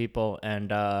bunch of people,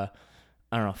 and I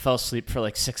don't know, fell asleep for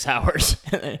like 6 hours.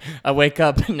 I wake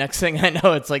up, next thing I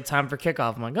know, it's like time for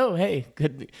kickoff. I'm like, oh hey,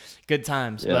 good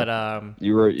times. Yeah. But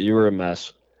you were a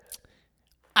mess.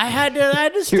 I had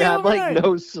to stay You had overnight. like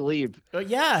no sleep.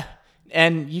 Yeah.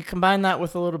 And you combine that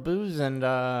with a little booze, and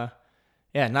yeah,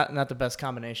 not the best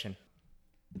combination.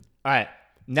 All right.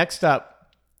 Next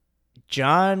up,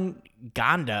 John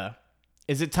Gonda.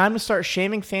 Is it time to start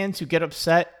shaming fans who get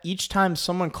upset each time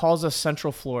someone calls us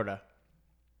Central Florida?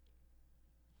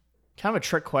 Kind of a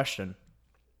trick question.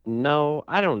 No,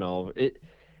 I don't know.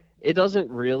 It doesn't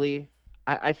really.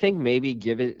 I think maybe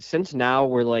give it, since now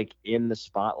we're like in the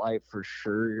spotlight for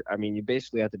sure. I mean, you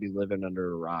basically have to be living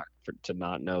under a rock to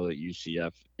not know that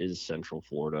UCF is Central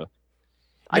Florida.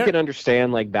 I can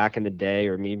understand like back in the day,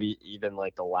 or maybe even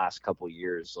like the last couple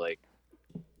years, like.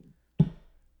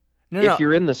 If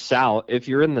you're in the South,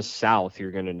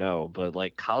 you're gonna know. But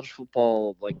like college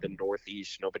football, like the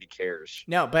Northeast, nobody cares.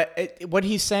 No, but what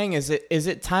he's saying is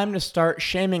it time to start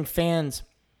shaming fans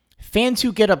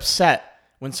who get upset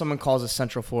when someone calls us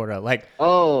Central Florida? Like,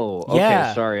 oh, okay,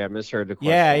 yeah. Sorry, I misheard the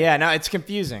question. Yeah. No, it's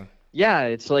confusing. Yeah,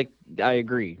 it's like I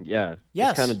agree. Yeah, yes,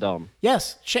 it's kind of dumb.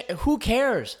 Yes, who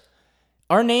cares?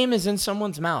 Our name is in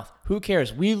someone's mouth. Who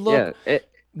cares? We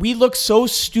look so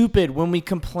stupid when we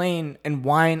complain and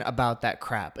whine about that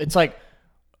crap. It's like,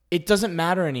 it doesn't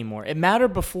matter anymore. It mattered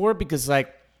before because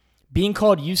like being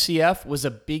called UCF was a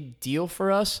big deal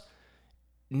for us.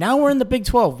 Now we're in the Big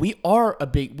 12. We are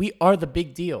the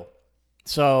big deal.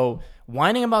 So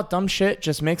whining about dumb shit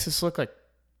just makes us look like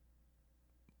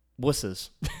wusses.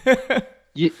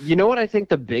 You know what I think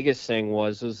the biggest thing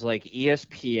was like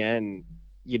ESPN,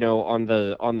 you know, on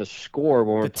the score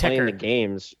when we're playing the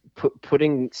games,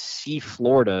 putting C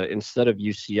Florida instead of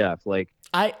UCF, like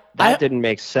that didn't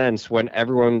make sense when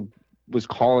everyone was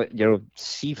calling, you know,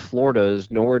 C Florida is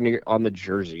nowhere near on the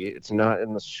jersey. It's not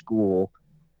in the school.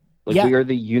 Like we are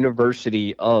the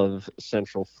University of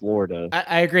Central Florida.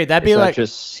 I agree. That'd be like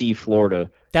just C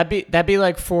Florida. That'd be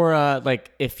like for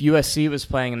like if USC was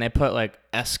playing and they put like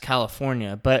S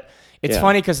California. But it's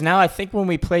funny because now I think when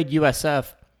we played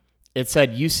USF, it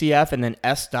said UCF and then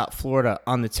S. Florida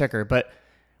on the ticker, but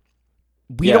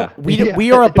we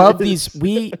are above these.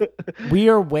 We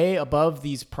are way above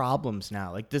these problems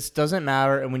now. Like this doesn't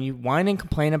matter, and when you whine and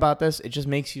complain about this, it just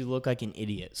makes you look like an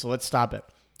idiot. So let's stop it.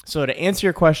 So to answer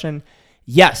your question,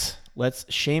 Yes, let's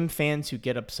shame fans who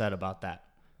get upset about that.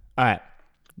 All right,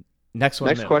 next one.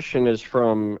 Next question is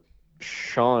from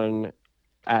Sean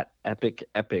at Epic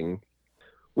Epping.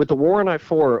 With the war on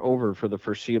I-4 over for the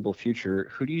foreseeable future,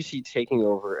 who do you see taking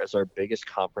over as our biggest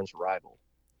conference rival?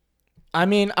 I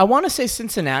mean, I want to say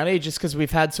Cincinnati just because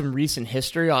we've had some recent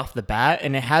history off the bat,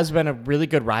 and it has been a really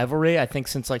good rivalry, I think,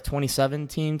 since like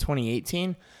 2017,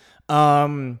 2018.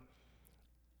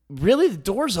 Really, the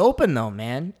door's open, though,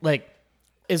 man. Like,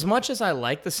 as much as I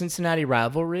like the Cincinnati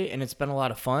rivalry, and it's been a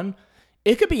lot of fun,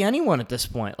 it could be anyone at this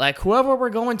point. Like, whoever we're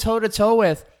going toe-to-toe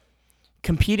with,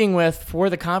 competing with for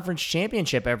the conference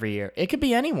championship every year, it could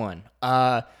be anyone.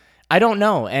 I don't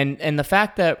know. And the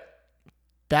fact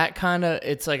that kind of,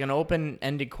 it's like an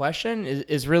open-ended question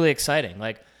is really exciting.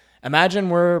 Like, imagine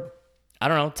we're, I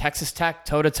don't know, Texas Tech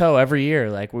toe-to-toe every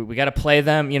year. Like, we got to play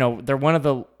them. You know, they're one of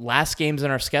the last games in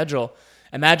our schedule.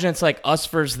 Imagine it's like us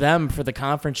versus them for the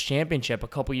conference championship a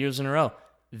couple years in a row.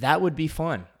 That would be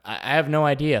fun. I have no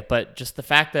idea, but just the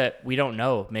fact that we don't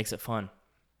know makes it fun.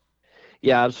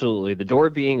 Yeah, absolutely. The door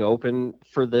being open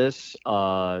for this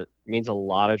means a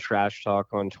lot of trash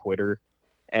talk on Twitter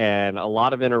and a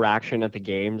lot of interaction at the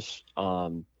games.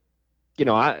 You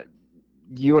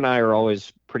and I are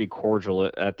always pretty cordial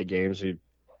at the games. We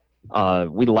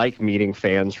like meeting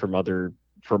fans from other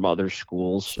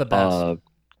schools. It's the best.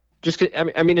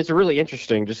 I mean, it's really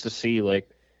interesting just to see, like,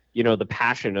 the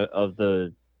passion of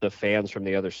the fans from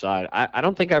the other side. I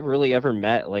don't think I've really ever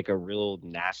met like a real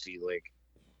nasty like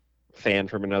fan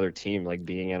from another team like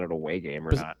being at an away game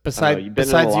or not. Besides, you've been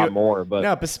in a lot more, but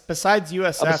no, besides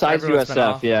USF. Besides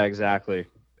USF, yeah, exactly.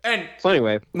 And so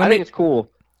anyway, I think it's cool.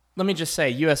 Let me just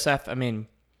say, USF. I mean,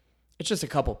 it's just a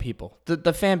couple people.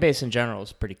 The fan base in general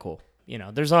is pretty cool.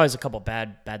 There's always a couple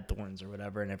bad thorns or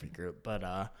whatever in every group, but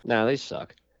no, they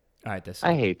suck. All right,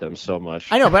 I hate them so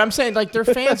much. I know, but I'm saying like their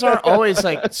fans aren't always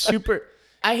like super.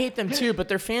 I hate them too, but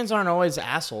their fans aren't always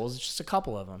assholes. It's just a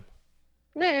couple of them.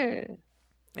 Nah.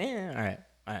 Yeah,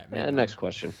 all right. Yeah, next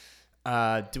question.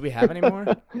 Do we have any more?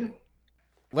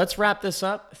 Let's wrap this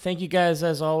up. Thank you guys,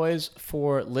 as always,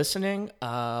 for listening.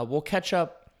 We'll catch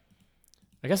up,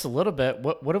 I guess, a little bit.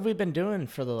 What have we been doing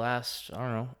for the last, I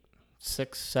don't know,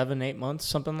 6, 7, 8 months,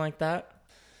 something like that?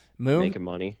 Moon? Making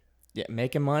money. Yeah,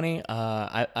 making money.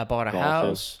 I bought a Golfing.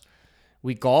 house.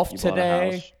 We golfed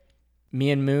today.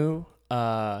 Me and Moo.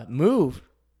 Moo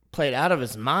played out of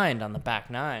his mind on the back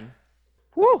nine.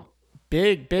 Woo!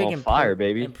 Big fire,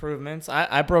 baby. Improvements.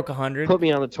 I broke 100. Put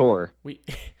me on the tour.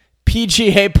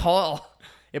 PGA Paul.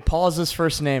 Paul is his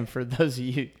first name for those of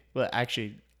you, well,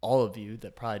 actually all of you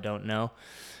that probably don't know.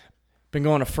 Been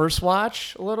going to First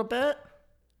Watch a little bit.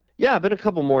 Yeah, I've been a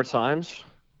couple more times.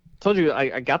 Told you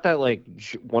I got that like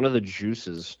one of the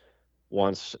juices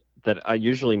once that I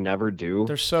usually never do.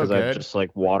 They're so good. I just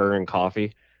like water and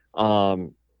coffee.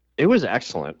 It was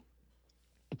excellent.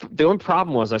 The only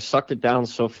problem was I sucked it down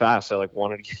so fast I like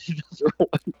wanted to get another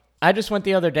one. I just went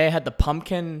the other day, had the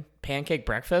pumpkin pancake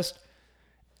breakfast.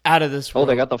 Out of this world.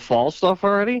 Oh, they got the fall stuff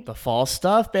already? The fall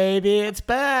stuff, baby. It's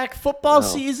back. Football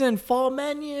season, fall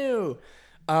menu.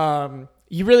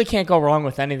 You really can't go wrong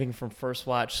with anything from First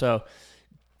Watch. So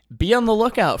be on the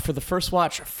lookout for the First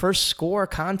Watch First Score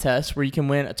contest where you can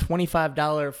win a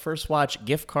 $25 First Watch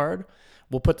gift card.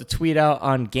 We'll put the tweet out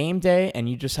on game day, and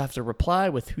you just have to reply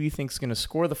with who you think is going to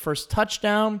score the first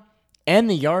touchdown and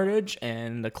the yardage,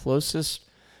 and the closest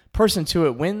person to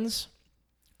it wins,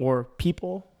 or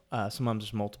people. Sometimes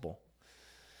there's multiple.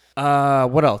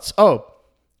 What else? Oh,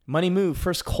 Money Move,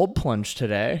 first cold plunge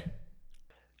today.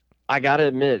 I got to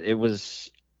admit, it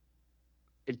was...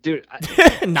 Dude,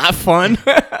 not fun.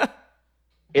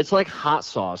 It's like hot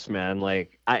sauce, man.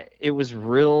 Like it was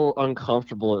real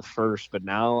uncomfortable at first, but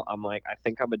now I'm like, I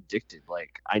think I'm addicted.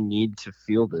 Like I need to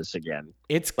feel this again.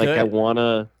 It's like good. I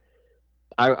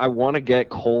wanna get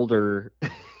colder.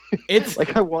 It's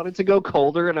like I want it to go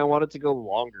colder and I want it to go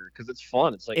longer because it's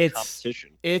fun. It's like a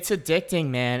competition. It's addicting,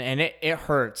 man, and it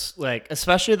hurts. Like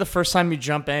especially the first time you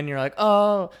jump in, you're like,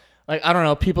 oh. Like, I don't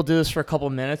know, people do this for a couple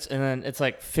minutes, and then it's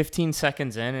like 15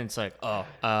 seconds in, and it's like,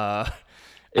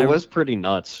 It was pretty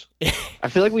nuts. I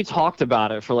feel like we talked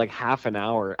about it for like half an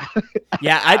hour.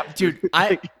 Yeah,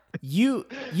 you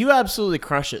absolutely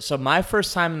crushed it. So my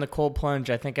first time in the cold plunge,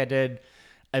 I think it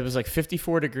was like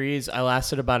 54 degrees. I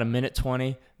lasted about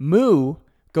 1:20. Moo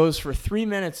goes for 3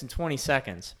 minutes and 20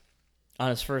 seconds on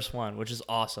his first one, which is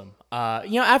awesome.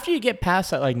 After you get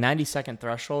past that like 90-second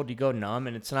threshold, you go numb,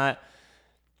 and it's not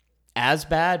as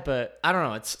bad, but I don't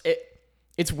know.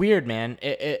 It's weird, man.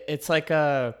 It's like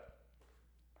a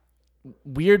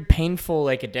weird, painful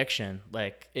like addiction.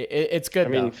 Like it's good. I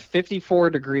mean,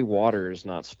 54-degree water is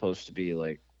not supposed to be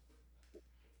like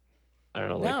I don't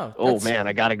know, like, No, oh man,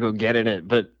 I gotta go get in it.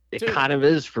 But it Dude. kind of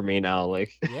is for me now.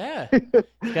 Like, Yeah,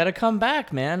 you got to come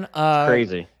back, man.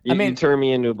 crazy. You turn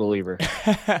me into a believer.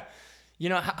 You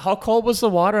know, how cold was the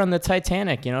water on the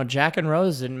Titanic? You know, Jack and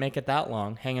Rose didn't make it that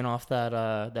long, hanging off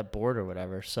that board or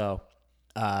whatever. So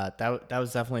that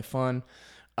was definitely fun.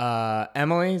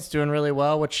 Emily's doing really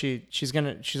well.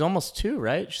 She's almost 2,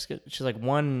 right? She's like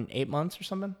 8 months or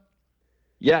something.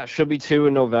 Yeah, she'll be 2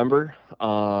 in November.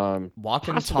 Walking,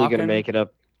 possibly talking. gonna make it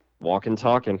up. Walking,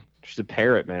 talking. She's a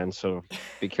parrot, man. So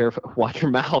be careful. Watch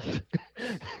your mouth.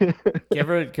 give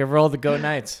her all the go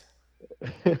nights.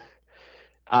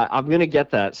 I'm gonna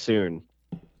get that soon.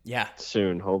 Yeah.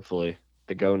 Soon, hopefully.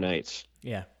 The go nights.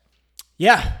 Yeah.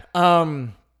 Yeah.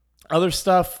 Other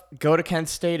stuff, go to Kent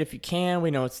State if you can. We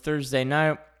know it's Thursday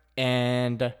night.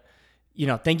 And,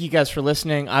 thank you guys for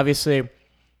listening. Obviously,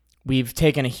 we've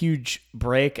taken a huge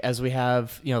break as we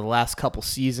have, the last couple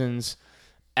seasons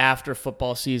after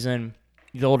football season.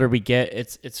 The older we get,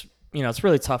 it's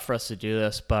really tough for us to do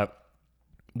this. But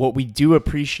what we do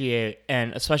appreciate,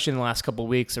 and especially in the last couple of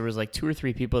weeks, there was like 2 or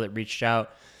 3 people that reached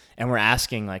out and were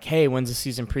asking like, hey, when's the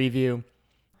season preview?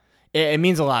 It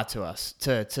means a lot to us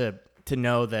to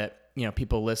know that,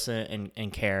 people listen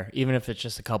and care, even if it's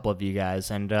just a couple of you guys.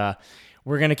 And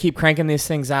we're going to keep cranking these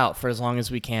things out for as long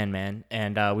as we can, man.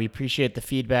 And we appreciate the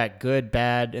feedback, good,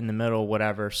 bad, in the middle,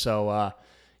 whatever. So,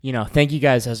 thank you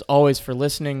guys as always for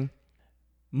listening.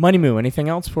 Money Moo, anything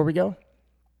else before we go?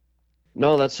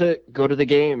 No, that's it. Go to the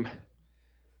game.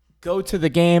 Go to the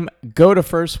game. Go to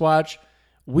First Watch.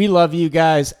 We love you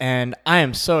guys, and I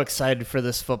am so excited for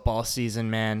this football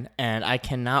season, man. And I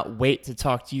cannot wait to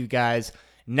talk to you guys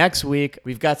next week.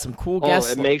 We've got some cool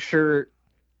guests. And make sure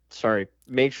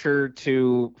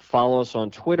to follow us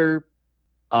on Twitter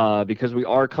because we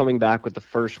are coming back with the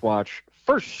First Watch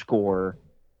First Score,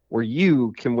 where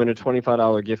you can win a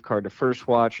 $25 gift card to First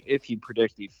Watch if you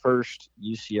predict the first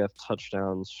UCF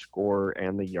touchdown score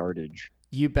and the yardage.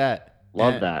 You bet.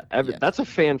 Love that. Yeah. That's a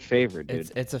fan favorite,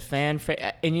 dude. It's a fan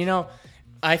favorite. And,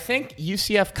 I think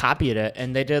UCF copied it,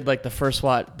 and they did like the First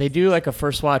Watch. They do like a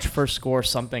First Watch, First Score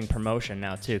something promotion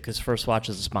now, too, because First Watch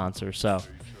is a sponsor. So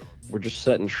we're just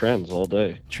setting trends all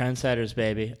day. Trendsetters,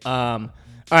 baby. All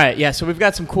right, yeah, so we've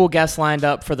got some cool guests lined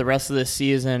up for the rest of this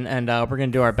season, and we're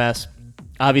going to do our best.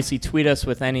 Obviously, tweet us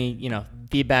with any,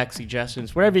 feedback,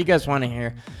 suggestions, whatever you guys want to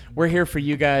hear. We're here for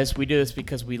you guys. We do this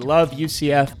because we love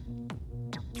UCF.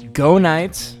 Go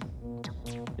Knights.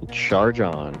 Charge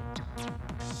on.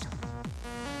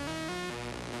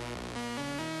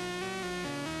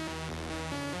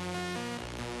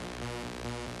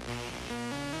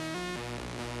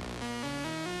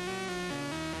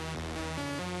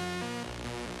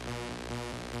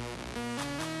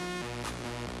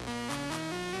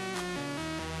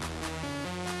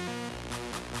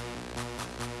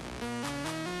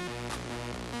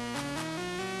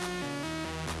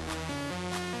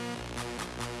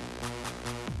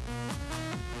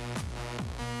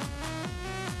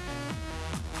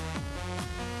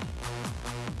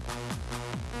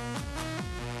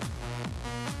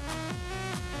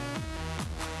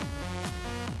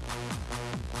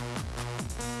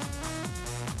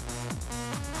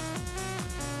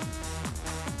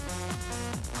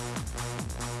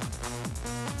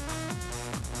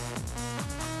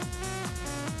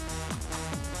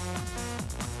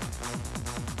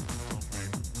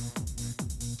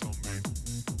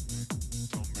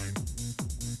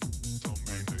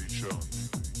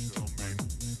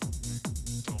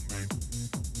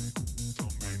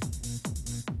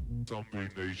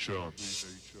 Domination.